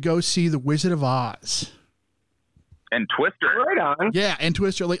to go see The Wizard of Oz. And Twister. Right on. Yeah, and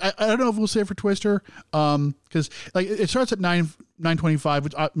Twister. Like I don't know if we'll say for Twister, because like it starts at 9:25,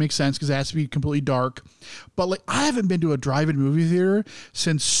 which makes sense because it has to be completely dark. But like I haven't been to a drive-in movie theater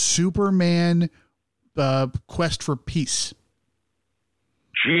since Superman, Quest for Peace.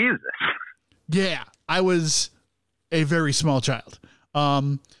 Jesus. Yeah, I was a very small child.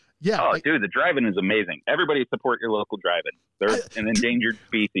 Yeah. Oh, dude, the drive-in is amazing. Everybody support your local drive-in. They're an endangered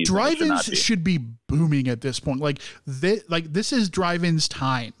species. Drive-ins should be booming at this point. Like this is drive-ins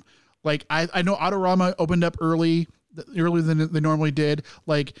time. Like I know Autorama opened up earlier than they normally did.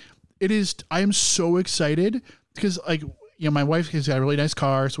 Like it is. I am so excited because like my wife has got a really nice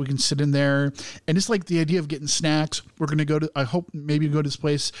car, so we can sit in there, and it's like the idea of getting snacks. We're gonna go to. I hope maybe go to this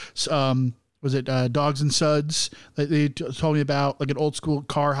place. Was it Dogs and Suds that they told me about, like an old school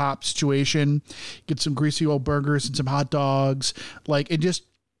car hop situation, get some greasy old burgers and some hot dogs, like, and just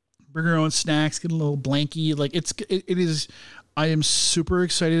bring your own snacks, get a little blankie. Like it is, I am super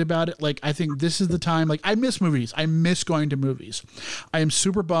excited about it. Like, I think this is the time, like I miss movies. I miss going to movies. I am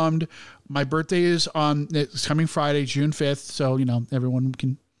super bummed. My birthday is it's coming Friday, June 5th. So, everyone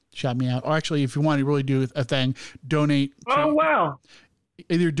can shout me out. Or actually, if you want to really do a thing, donate. Oh, wow.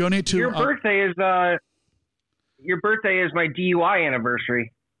 Either donate to your birthday is my DUI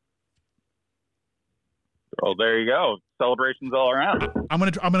anniversary. Oh, there you go. Celebrations all around. I'm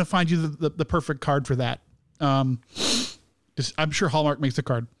gonna find you the perfect card for that. I'm sure Hallmark makes a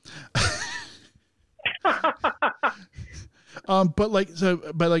card. But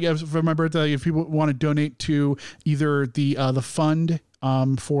for my birthday, if people want to donate to either the fund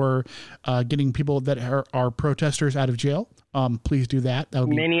for getting people that are protesters out of jail, please do that. That would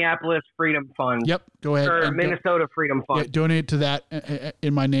be Minneapolis Freedom Fund. Yep, go ahead. Or Minnesota Freedom Fund. Yeah, donate to that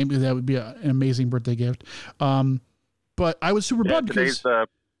in my name. That would be an amazing birthday gift. But I was super bummed because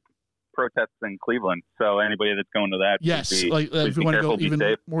protests in Cleveland. So anybody that's going to that, yes, if you want to go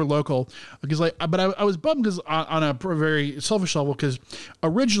even more local, because I was bummed because on a very selfish level, because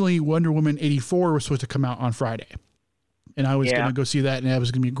originally Wonder Woman 84 was supposed to come out on Friday. and I was going to go see that, and that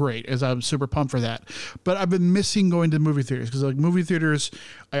was going to be great, as I'm super pumped for that. But I've been missing going to the movie theaters, because like movie theaters,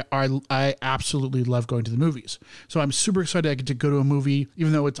 I absolutely love going to the movies. So I'm super excited I get to go to a movie,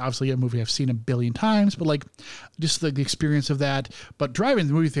 even though it's obviously a movie I've seen a billion times, but like just like the experience of that. But driving to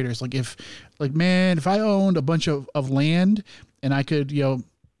the movie theaters, like if I owned a bunch of land and I could,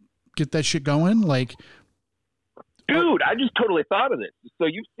 get that shit going, like. Dude, I just totally thought of this. So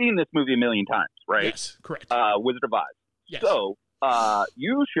you've seen this movie a million times, right? Yes, correct. Wizard of Oz. Yes. So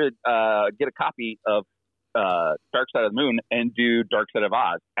you should get a copy of Dark Side of the Moon and do Dark Side of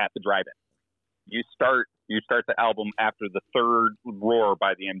Oz at the drive-in. You start the album after the third roar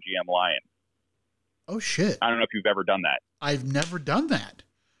by the MGM Lion. Oh shit! I don't know if you've ever done that. I've never done that.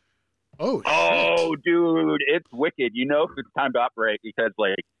 Oh shit. Dude, it's wicked. You know if it's time to operate because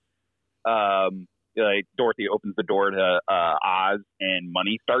like Dorothy opens the door to Oz and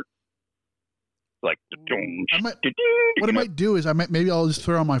money starts. Like, what I might do is maybe I'll just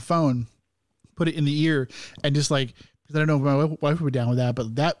throw on my phone, put it in the ear, and just like, because I don't know if my wife would be down with that,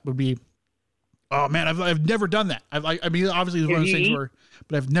 but that would be. Oh man, I've never done that. I mean, obviously it's one of those things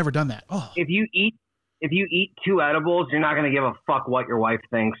but I've never done that. Oh, if you eat 2 edibles, you're not going to give a fuck what your wife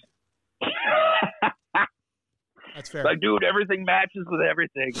thinks. That's fair. Like, dude, everything matches with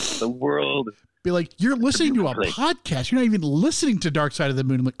everything. The world. Be like, you're listening to a podcast. You're not even listening to Dark Side of the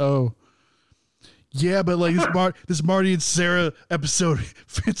Moon. I'm like, oh, yeah, but like this Marty and Sarah episode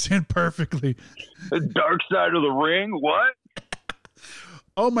fits in perfectly. Dark Side of the Ring? What?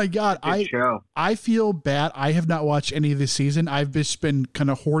 Oh my God. I feel bad. I have not watched any of this season. I've just been kind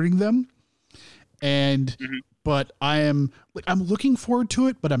of hoarding them. And but I'm looking forward to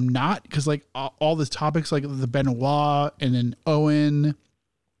it, but I'm not, because like all the topics like the Benoit and then Owen.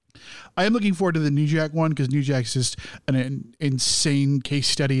 I am looking forward to the New Jack one, because New Jack's just an insane case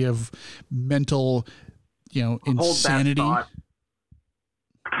study of mental, insanity.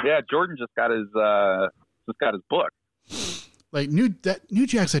 Yeah, Jordan just got his book. Like New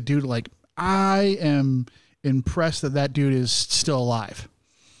Jack's a dude. Like, I am impressed that dude is still alive.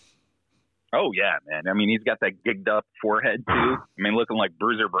 Oh yeah, man. I mean, he's got that gigged up forehead too. I mean, looking like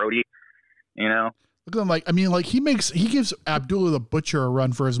Bruiser Brody. Look at him he gives Abdullah the Butcher a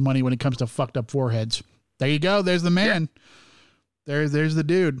run for his money when it comes to fucked up foreheads. There you go. There's the man. Yeah. There's the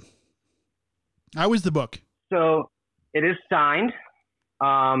dude. How was the book? So it is signed.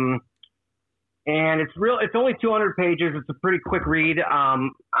 And it's only 200 pages. It's a pretty quick read.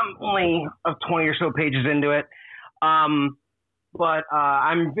 I'm only 20 or so pages into it. But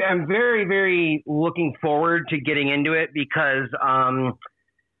I'm very, very looking forward to getting into it, because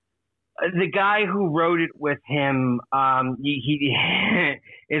the guy who wrote it with him, he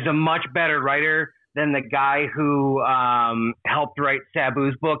is a much better writer than the guy who helped write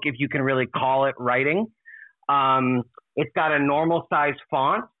Sabu's book, if you can really call it writing. It's got a normal size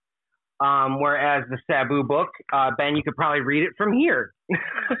font, whereas the Sabu book, Ben, you could probably read it from here.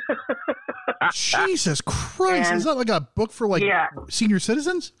 Jesus Christ. Is that like a book for senior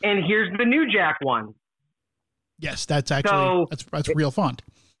citizens? And here's the New Jack one. Yes, that's actually that's real font.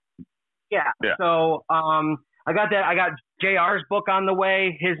 Yeah. So I got that. I got JR's book on the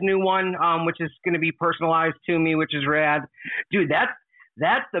way, his new one, which is going to be personalized to me, which is rad. Dude, that's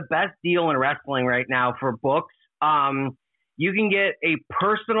the best deal in wrestling right now for books. You can get a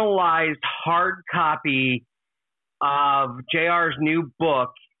personalized hard copy of JR's new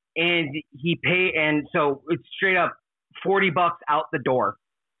book, and so it's straight up $40 out the door.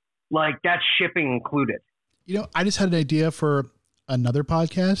 Like, that's shipping included. I just had an idea for another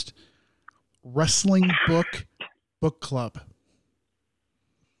podcast. Wrestling book club.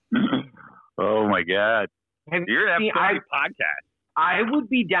 Oh my God. You're going to have a podcast. I would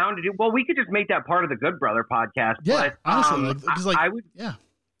be down to do, well, we could just make that part of the Good Brother podcast. Yeah, but, honestly,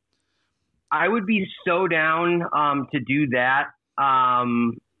 I would be so down to do that.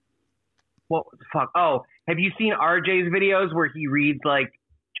 What the fuck? Oh, have you seen RJ's videos where he reads like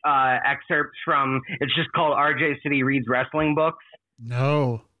excerpts from, it's just called RJ City Reads Wrestling Books?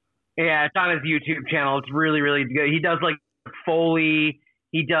 No. Yeah, it's on his YouTube channel. It's really, really good. He does like Foley.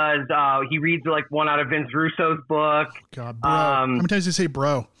 He does. He reads like one out of Vince Russo's book. God, bro. How many times do you say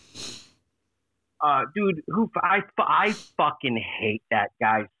bro? Dude, I fucking hate that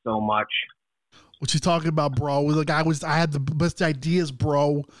guy so much. What you talking about, bro? Like I had the best ideas,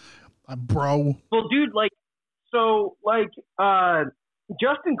 bro. Bro. Well, dude,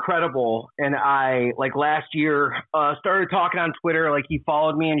 Just Incredible and I, like, last year started talking on Twitter. Like, he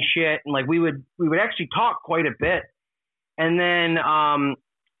followed me and shit, and like we would actually talk quite a bit. And then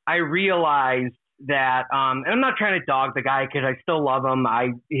I realized that, and I'm not trying to dog the guy because I still love him.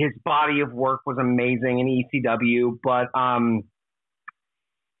 His body of work was amazing in ECW, but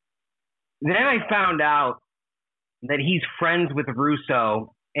then I found out that he's friends with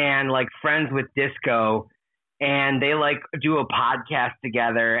Russo and like friends with Disco, and they like do a podcast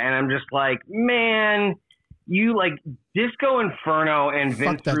together. And I'm just like, man, you like Disco Inferno and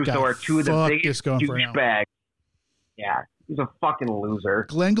Vince Russo are two of the biggest douchebags. Yeah, he's a fucking loser.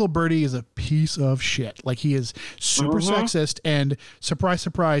 Glenn Gilberti is a piece of shit. Like, he is super sexist and, surprise,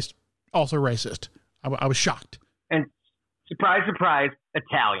 surprise, also racist. I was shocked. And surprise, surprise,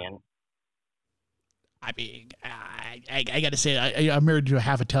 Italian. I mean, I got to say, I'm married to a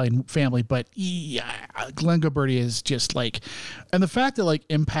half Italian family, but Glenn Gilberti is just like, and the fact that like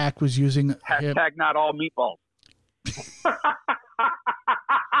Impact was using him, # not all meatballs.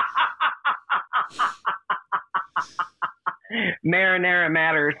 Marinara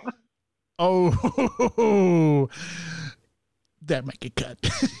matters. Oh, that might get cut.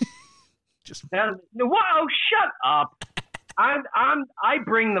 Just whoa! Shut up! I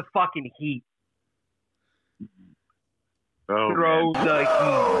bring the fucking heat. Oh, throw the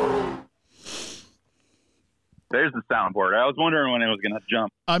heat. There's the soundboard. I was wondering when it was gonna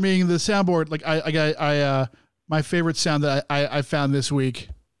jump. I mean, the soundboard. Like I my favorite sound that I found this week.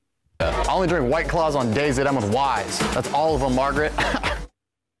 I only drink White Claws on days that I'm with Wise. That's all of them, Margaret.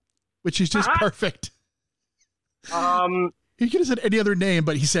 Which is just perfect. He could have said any other name,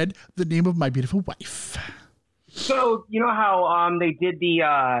 but he said the name of my beautiful wife. So you know how they did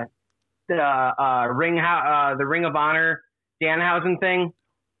the Ring of Honor Danhausen thing.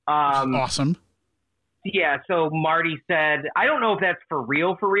 Awesome. Yeah, so Marty said, I don't know if that's for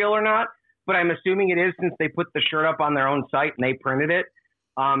real or not, but I'm assuming it is since they put the shirt up on their own site and they printed it.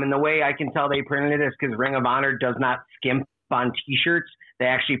 And the way I can tell they printed it is because Ring of Honor does not skimp on T-shirts. They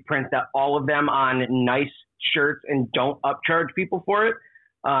actually print all of them on nice shirts and don't upcharge people for it.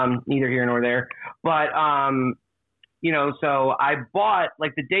 Neither here nor there. But so I bought,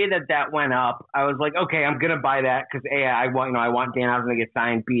 like, the day that went up, I was like, okay, I'm going to buy that because A, I want Danhausen to get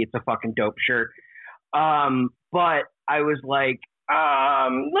signed. B, it's a fucking dope shirt. But I was like,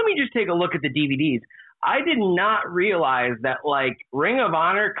 let me just take a look at the DVDs. I did not realize that, like, Ring of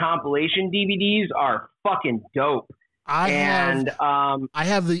Honor compilation DVDs are fucking dope. I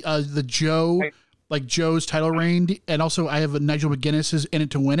have the Joe, like Joe's title reign, and also I have a Nigel McGuinness's In It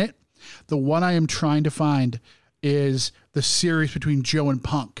to Win It. The one I am trying to find is the series between Joe and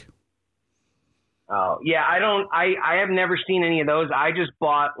Punk. Oh, yeah, I have never seen any of those. I just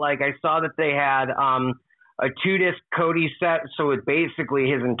bought, like, I saw that they had a 2-disc Cody set, so it's basically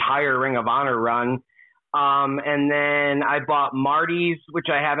his entire Ring of Honor run. And then I bought Marty's, which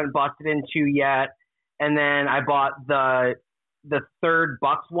I haven't busted into yet. And then I bought the third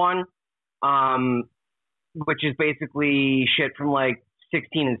Bucks one, which is basically shit from like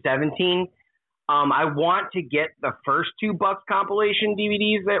 16 and 17. I want to get the first 2 Bucks compilation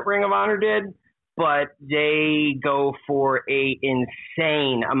DVDs that Ring of Honor did, but they go for a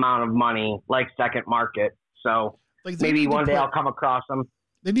insane amount of money, like second market. So like maybe one day I'll come across them.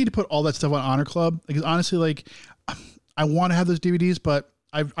 They need to put all that stuff on Honor Club. Because honestly, like, I want to have those DVDs, but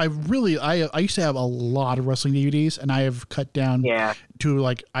I used to have a lot of wrestling DVDs, and I have cut down to,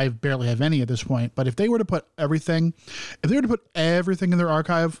 like, I barely have any at this point. But if they were to put everything in their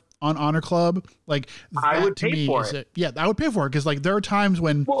archive on Honor Club, like, I would pay for it. Yeah, I would pay for it because, like, there are times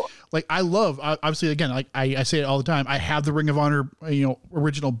when, like, I love, obviously, again, like I say it all the time, I have the Ring of Honor,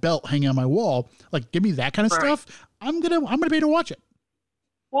 original belt hanging on my wall. Like, give me that kind of stuff. I'm gonna pay to watch it.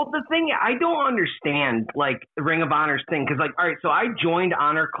 Well, the thing, I don't understand, like, the Ring of Honor's thing, because, like, all right, so I joined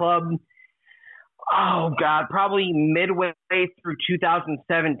Honor Club, probably midway through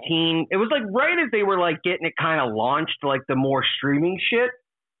 2017. It was, like, right as they were, like, getting it kind of launched, like, the more streaming shit,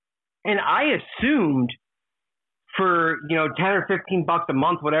 and I assumed for, 10 or $15 a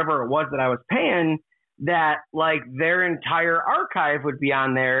month, whatever it was that I was paying, that, like, their entire archive would be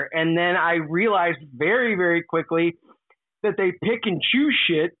on there, and then I realized very, very quickly that they pick and choose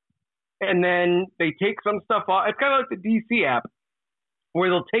shit, and then they take some stuff off. It's kind of like the DC app, where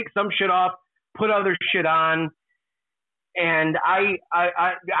they'll take some shit off, put other shit on. And I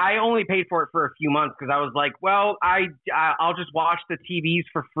only paid for it for a few months because I was like, well, I'll just watch the TVs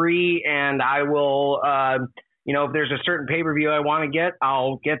for free, and I will, if there's a certain pay-per-view I want to get,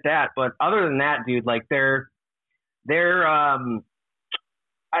 I'll get that. But other than that, dude, like they're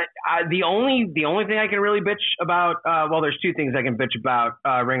the only thing I can really bitch about, there's 2 things I can bitch about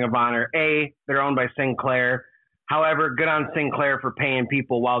Ring of Honor. A, they're owned by Sinclair. However, good on Sinclair for paying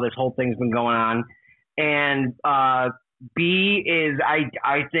people while this whole thing's been going on. And B is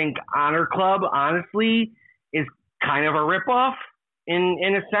I think Honor Club honestly is kind of a ripoff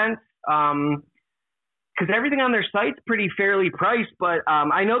in a sense. Because everything on their site's pretty fairly priced, but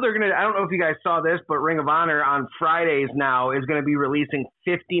I know they're gonna. I don't know if you guys saw this, but Ring of Honor on Fridays now is gonna be releasing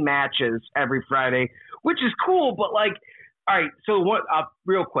 50 matches every Friday, which is cool. But like, all right, so what?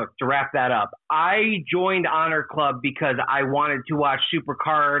 Real quick to wrap that up, I joined Honor Club because I wanted to watch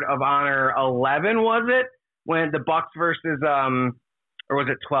Supercard of Honor 11. Was it when the Bucks versus or was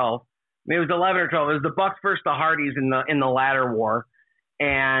it 12? I mean, it was 11 or 12. It was the Bucks versus the Hardys in the ladder war,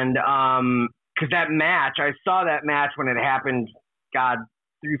 and because that match, I saw that match when it happened, God,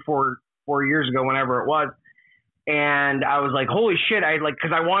 4 years ago, whenever it was. And I was like, holy shit.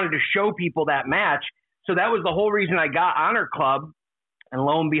 Because I wanted to show people that match. So that was the whole reason I got Honor Club. And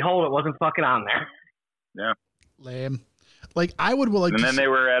lo and behold, it wasn't fucking on there. Yeah. Lame. Like, I would like. And then they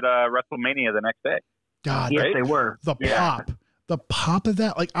were at WrestleMania the next day. God. Yes, right? they were. The pop of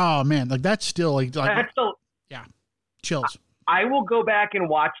that. Like, oh man, like that's still like that's still, yeah. Chills. I will go back and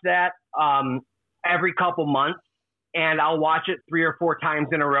watch that every couple months, and I'll watch it 3 or 4 times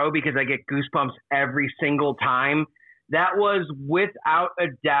in a row because I get goosebumps every single time. That was without a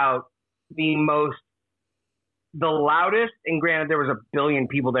doubt the loudest, and granted there was a billion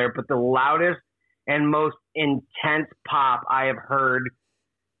people there, but the loudest and most intense pop I have heard.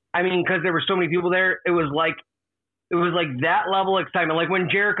 I mean, because there were so many people there, it was like that level of excitement. Like when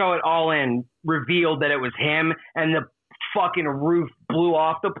Jericho at All In revealed that it was him and the fucking roof blew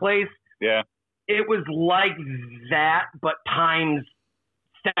off the place. Yeah. It was like that, but times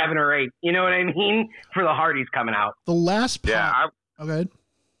 7 or 8. You know what I mean? For the Hardys coming out. The last pop. Yeah. Okay.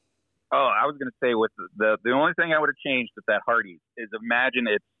 Oh, I was going to say with the only thing I would have changed with that Hardys is imagine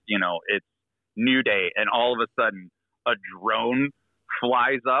it's New Day and all of a sudden a drone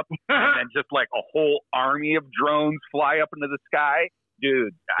flies up and just like a whole army of drones fly up into the sky.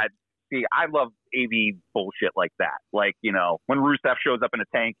 Dude, I love AV bullshit like that. Like, when Rusev shows up in a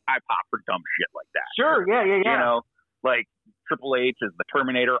tank, I pop for dumb shit like that. Sure, yeah. Like Triple H is the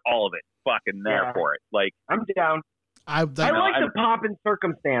Terminator, all of it. Fucking there for it. Like, I'm down. I like the pomp and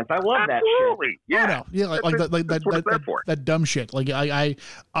circumstance. I love that shit. Yeah. Oh, no. Yeah, that dumb shit. Like I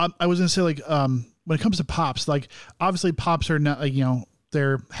was gonna say, like, when it comes to pops, like obviously pops are not like,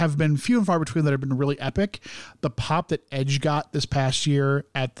 there have been few and far between that have been really epic. The pop that Edge got this past year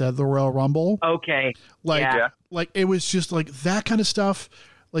at the Royal Rumble. Okay. Like it was just like that kind of stuff.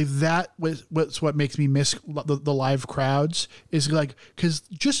 Like that was what makes me miss the live crowds is like, cause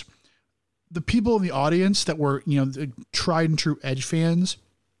just the people in the audience that were, the tried and true Edge fans,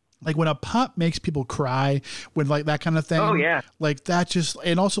 like when a pop makes people cry, when like that kind of thing. Oh yeah. Like that just,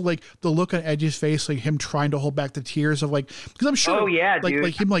 and also like the look on Edge's face, like him trying to hold back the tears of like, because I'm sure. Oh yeah, like, dude.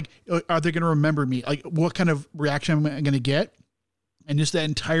 like him, like, are they going to remember me? Like, what kind of reaction am I going to get? And just that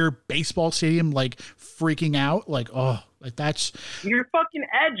entire baseball stadium, like freaking out, like, oh, like that's. You're fucking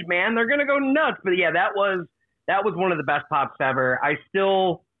Edge, man. They're gonna go nuts. But yeah, that was one of the best pops ever.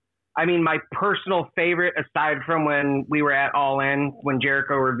 My personal favorite, aside from when we were at All In, when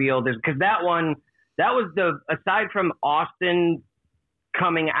Jericho revealed, is because that was aside from Austin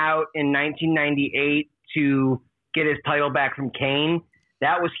coming out in 1998 to get his title back from Kane,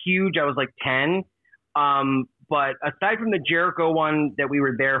 that was huge. I was like 10. But aside from the Jericho one that we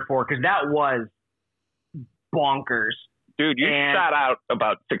were there for, because that was bonkers. Dude, you shot out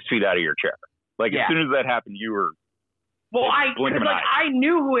about 6 feet out of your chair. Like, as soon as that happened, you were... Well, I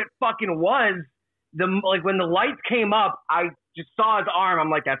knew who it fucking was. When the lights came up, I just saw his arm. I'm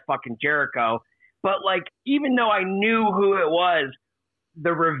like, that's fucking Jericho. But like, even though I knew who it was,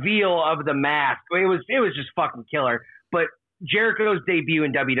 the reveal of the mask, it was just fucking killer. But Jericho's debut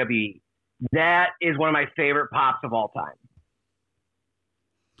in WWE, that is one of my favorite pops of all time.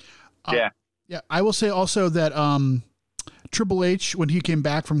 Yeah. I will say also that Triple H, when he came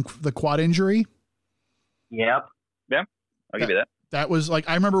back from the quad injury. Yep. Yeah. I'll give you that. That was like,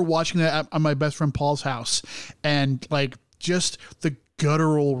 I remember watching that at my best friend Paul's house, and like just the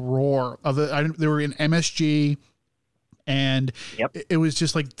guttural roar of it. They were in MSG, and it was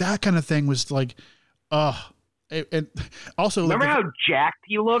just like that kind of thing was like, and also remember how jacked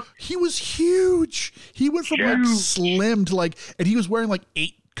he looked? He was huge. He went from like slim to like, and he was wearing like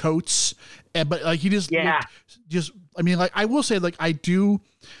 8 coats, but like he just looked I will say, like,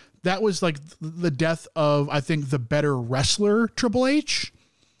 that was like the death of, I think, the better wrestler Triple H,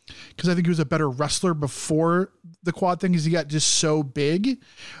 because I think he was a better wrestler before the quad thing, because he got just so big,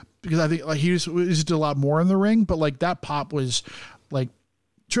 because I think like he just did a lot more in the ring. But like that pop was like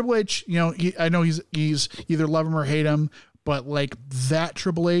Triple H, I know he's either love him or hate him, but like that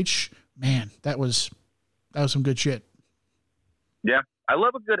Triple H, man, that was some good shit. Yeah, I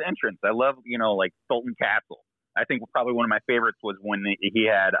love a good entrance. I love, like Sultan Castle. I think probably one of my favorites was when he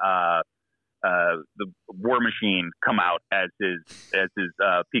had the War Machine come out as his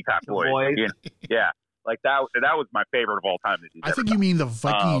peacock voice. Yeah, like that was my favorite of all time. I think you mean the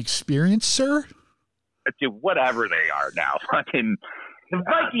Viking Experience, sir. Dude, whatever they are now, fucking the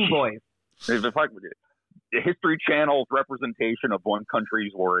Viking boys. The History Channel's representation of one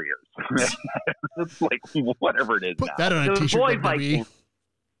country's warriors. It's like whatever it is. Put that on a t-shirt, baby.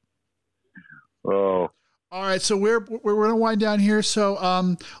 Oh. All right, so we're gonna wind down here.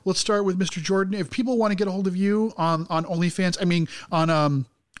 So let's start with Mr. Jordan. If people want to get a hold of you on OnlyFans, I mean on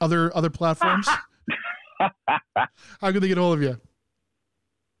other platforms, how can they get a hold of you?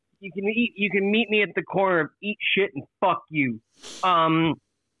 You can meet me at the corner of Eat Shit and Fuck You.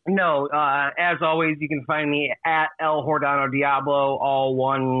 No, as always, you can find me at El Jordano Diablo, all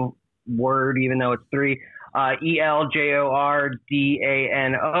one word, even though it's three. ELJORDANO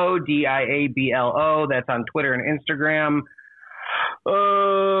DIABLO. That's on Twitter and Instagram.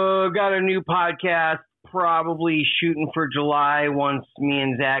 Got a new podcast, probably shooting for July once me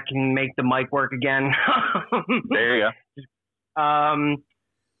and Zach can make the mic work again. There you go.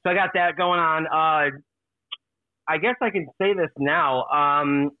 So I got that going on. I guess I can say this now.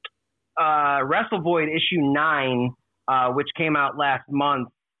 WrestleVoid issue 9, which came out last month,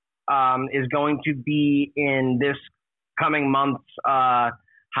 is going to be in this coming month's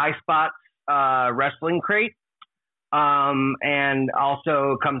High Spots wrestling crate. And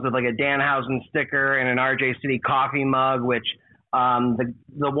also comes with like a Danhausen sticker and an RJ City coffee mug, which the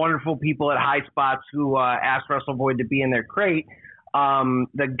wonderful people at High Spots who asked WrestleVoid to be in their crate.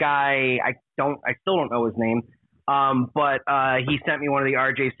 The guy, I still don't know his name. But he sent me one of the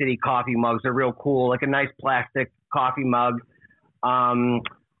RJ City coffee mugs. They're real cool, like a nice plastic coffee mug.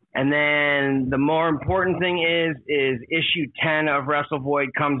 And then the more important thing is issue 10 of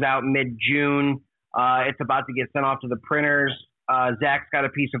WrestleVoid comes out mid-June. It's about to get sent off to the printers. Zach's got a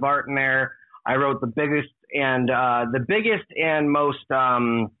piece of art in there. I wrote the biggest and most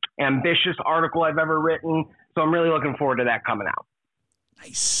ambitious article I've ever written. So I'm really looking forward to that coming out.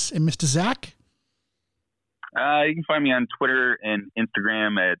 Nice. And Mr. Zach? You can find me on Twitter and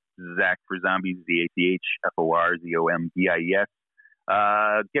Instagram at Zach for Zombies, ZACHFORZOMBIES.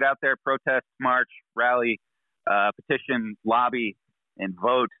 Get out there, protest, march, rally, petition, lobby, and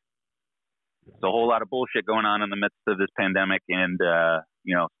vote. There's a whole lot of bullshit going on in the midst of this pandemic, and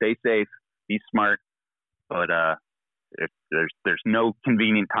stay safe, be smart, but there's no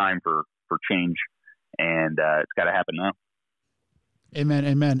convenient time for change, and it's got to happen now. Amen,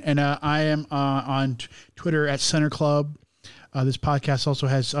 amen. And I am on Twitter at Center Club. This podcast also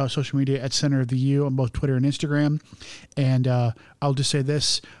has social media at Center of the U on both Twitter and Instagram. And I'll just say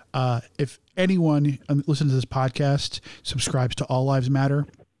this. If anyone listens to this podcast subscribes to All Lives Matter,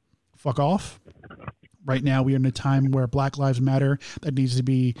 fuck off. Right now, we are in a time where Black Lives Matter that needs to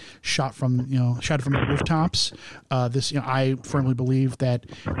be shot from the rooftops. I firmly believe that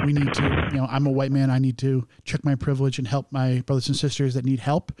we need to, I'm a white man. I need to check my privilege and help my brothers and sisters that need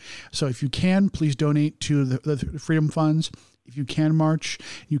help. So if you can, please donate to the Freedom Funds. If you can march,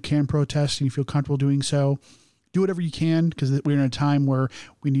 you can protest, and you feel comfortable doing so, do whatever you can, because we're in a time where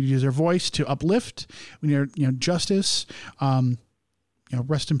we need to use our voice to uplift. We need, justice.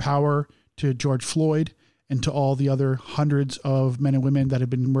 Rest in power to George Floyd and to all the other hundreds of men and women that have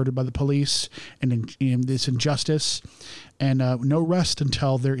been murdered by the police and in this injustice. And no rest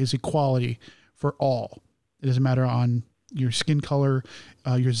until there is equality for all. It doesn't matter on your skin color,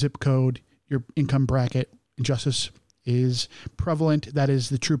 your zip code, your income bracket. Injustice is prevalent. That is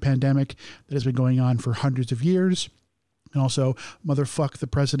the true pandemic that has been going on for hundreds of years. And also, motherfuck the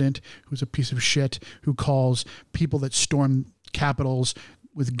president, who's a piece of shit, who calls people that storm capitals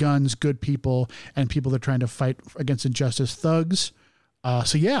with guns good people, and people that are trying to fight against injustice thugs. So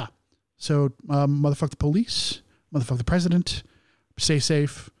motherfuck the police, motherfuck the president, stay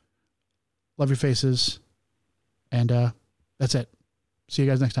safe, love your faces, and that's it. See you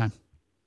guys next time.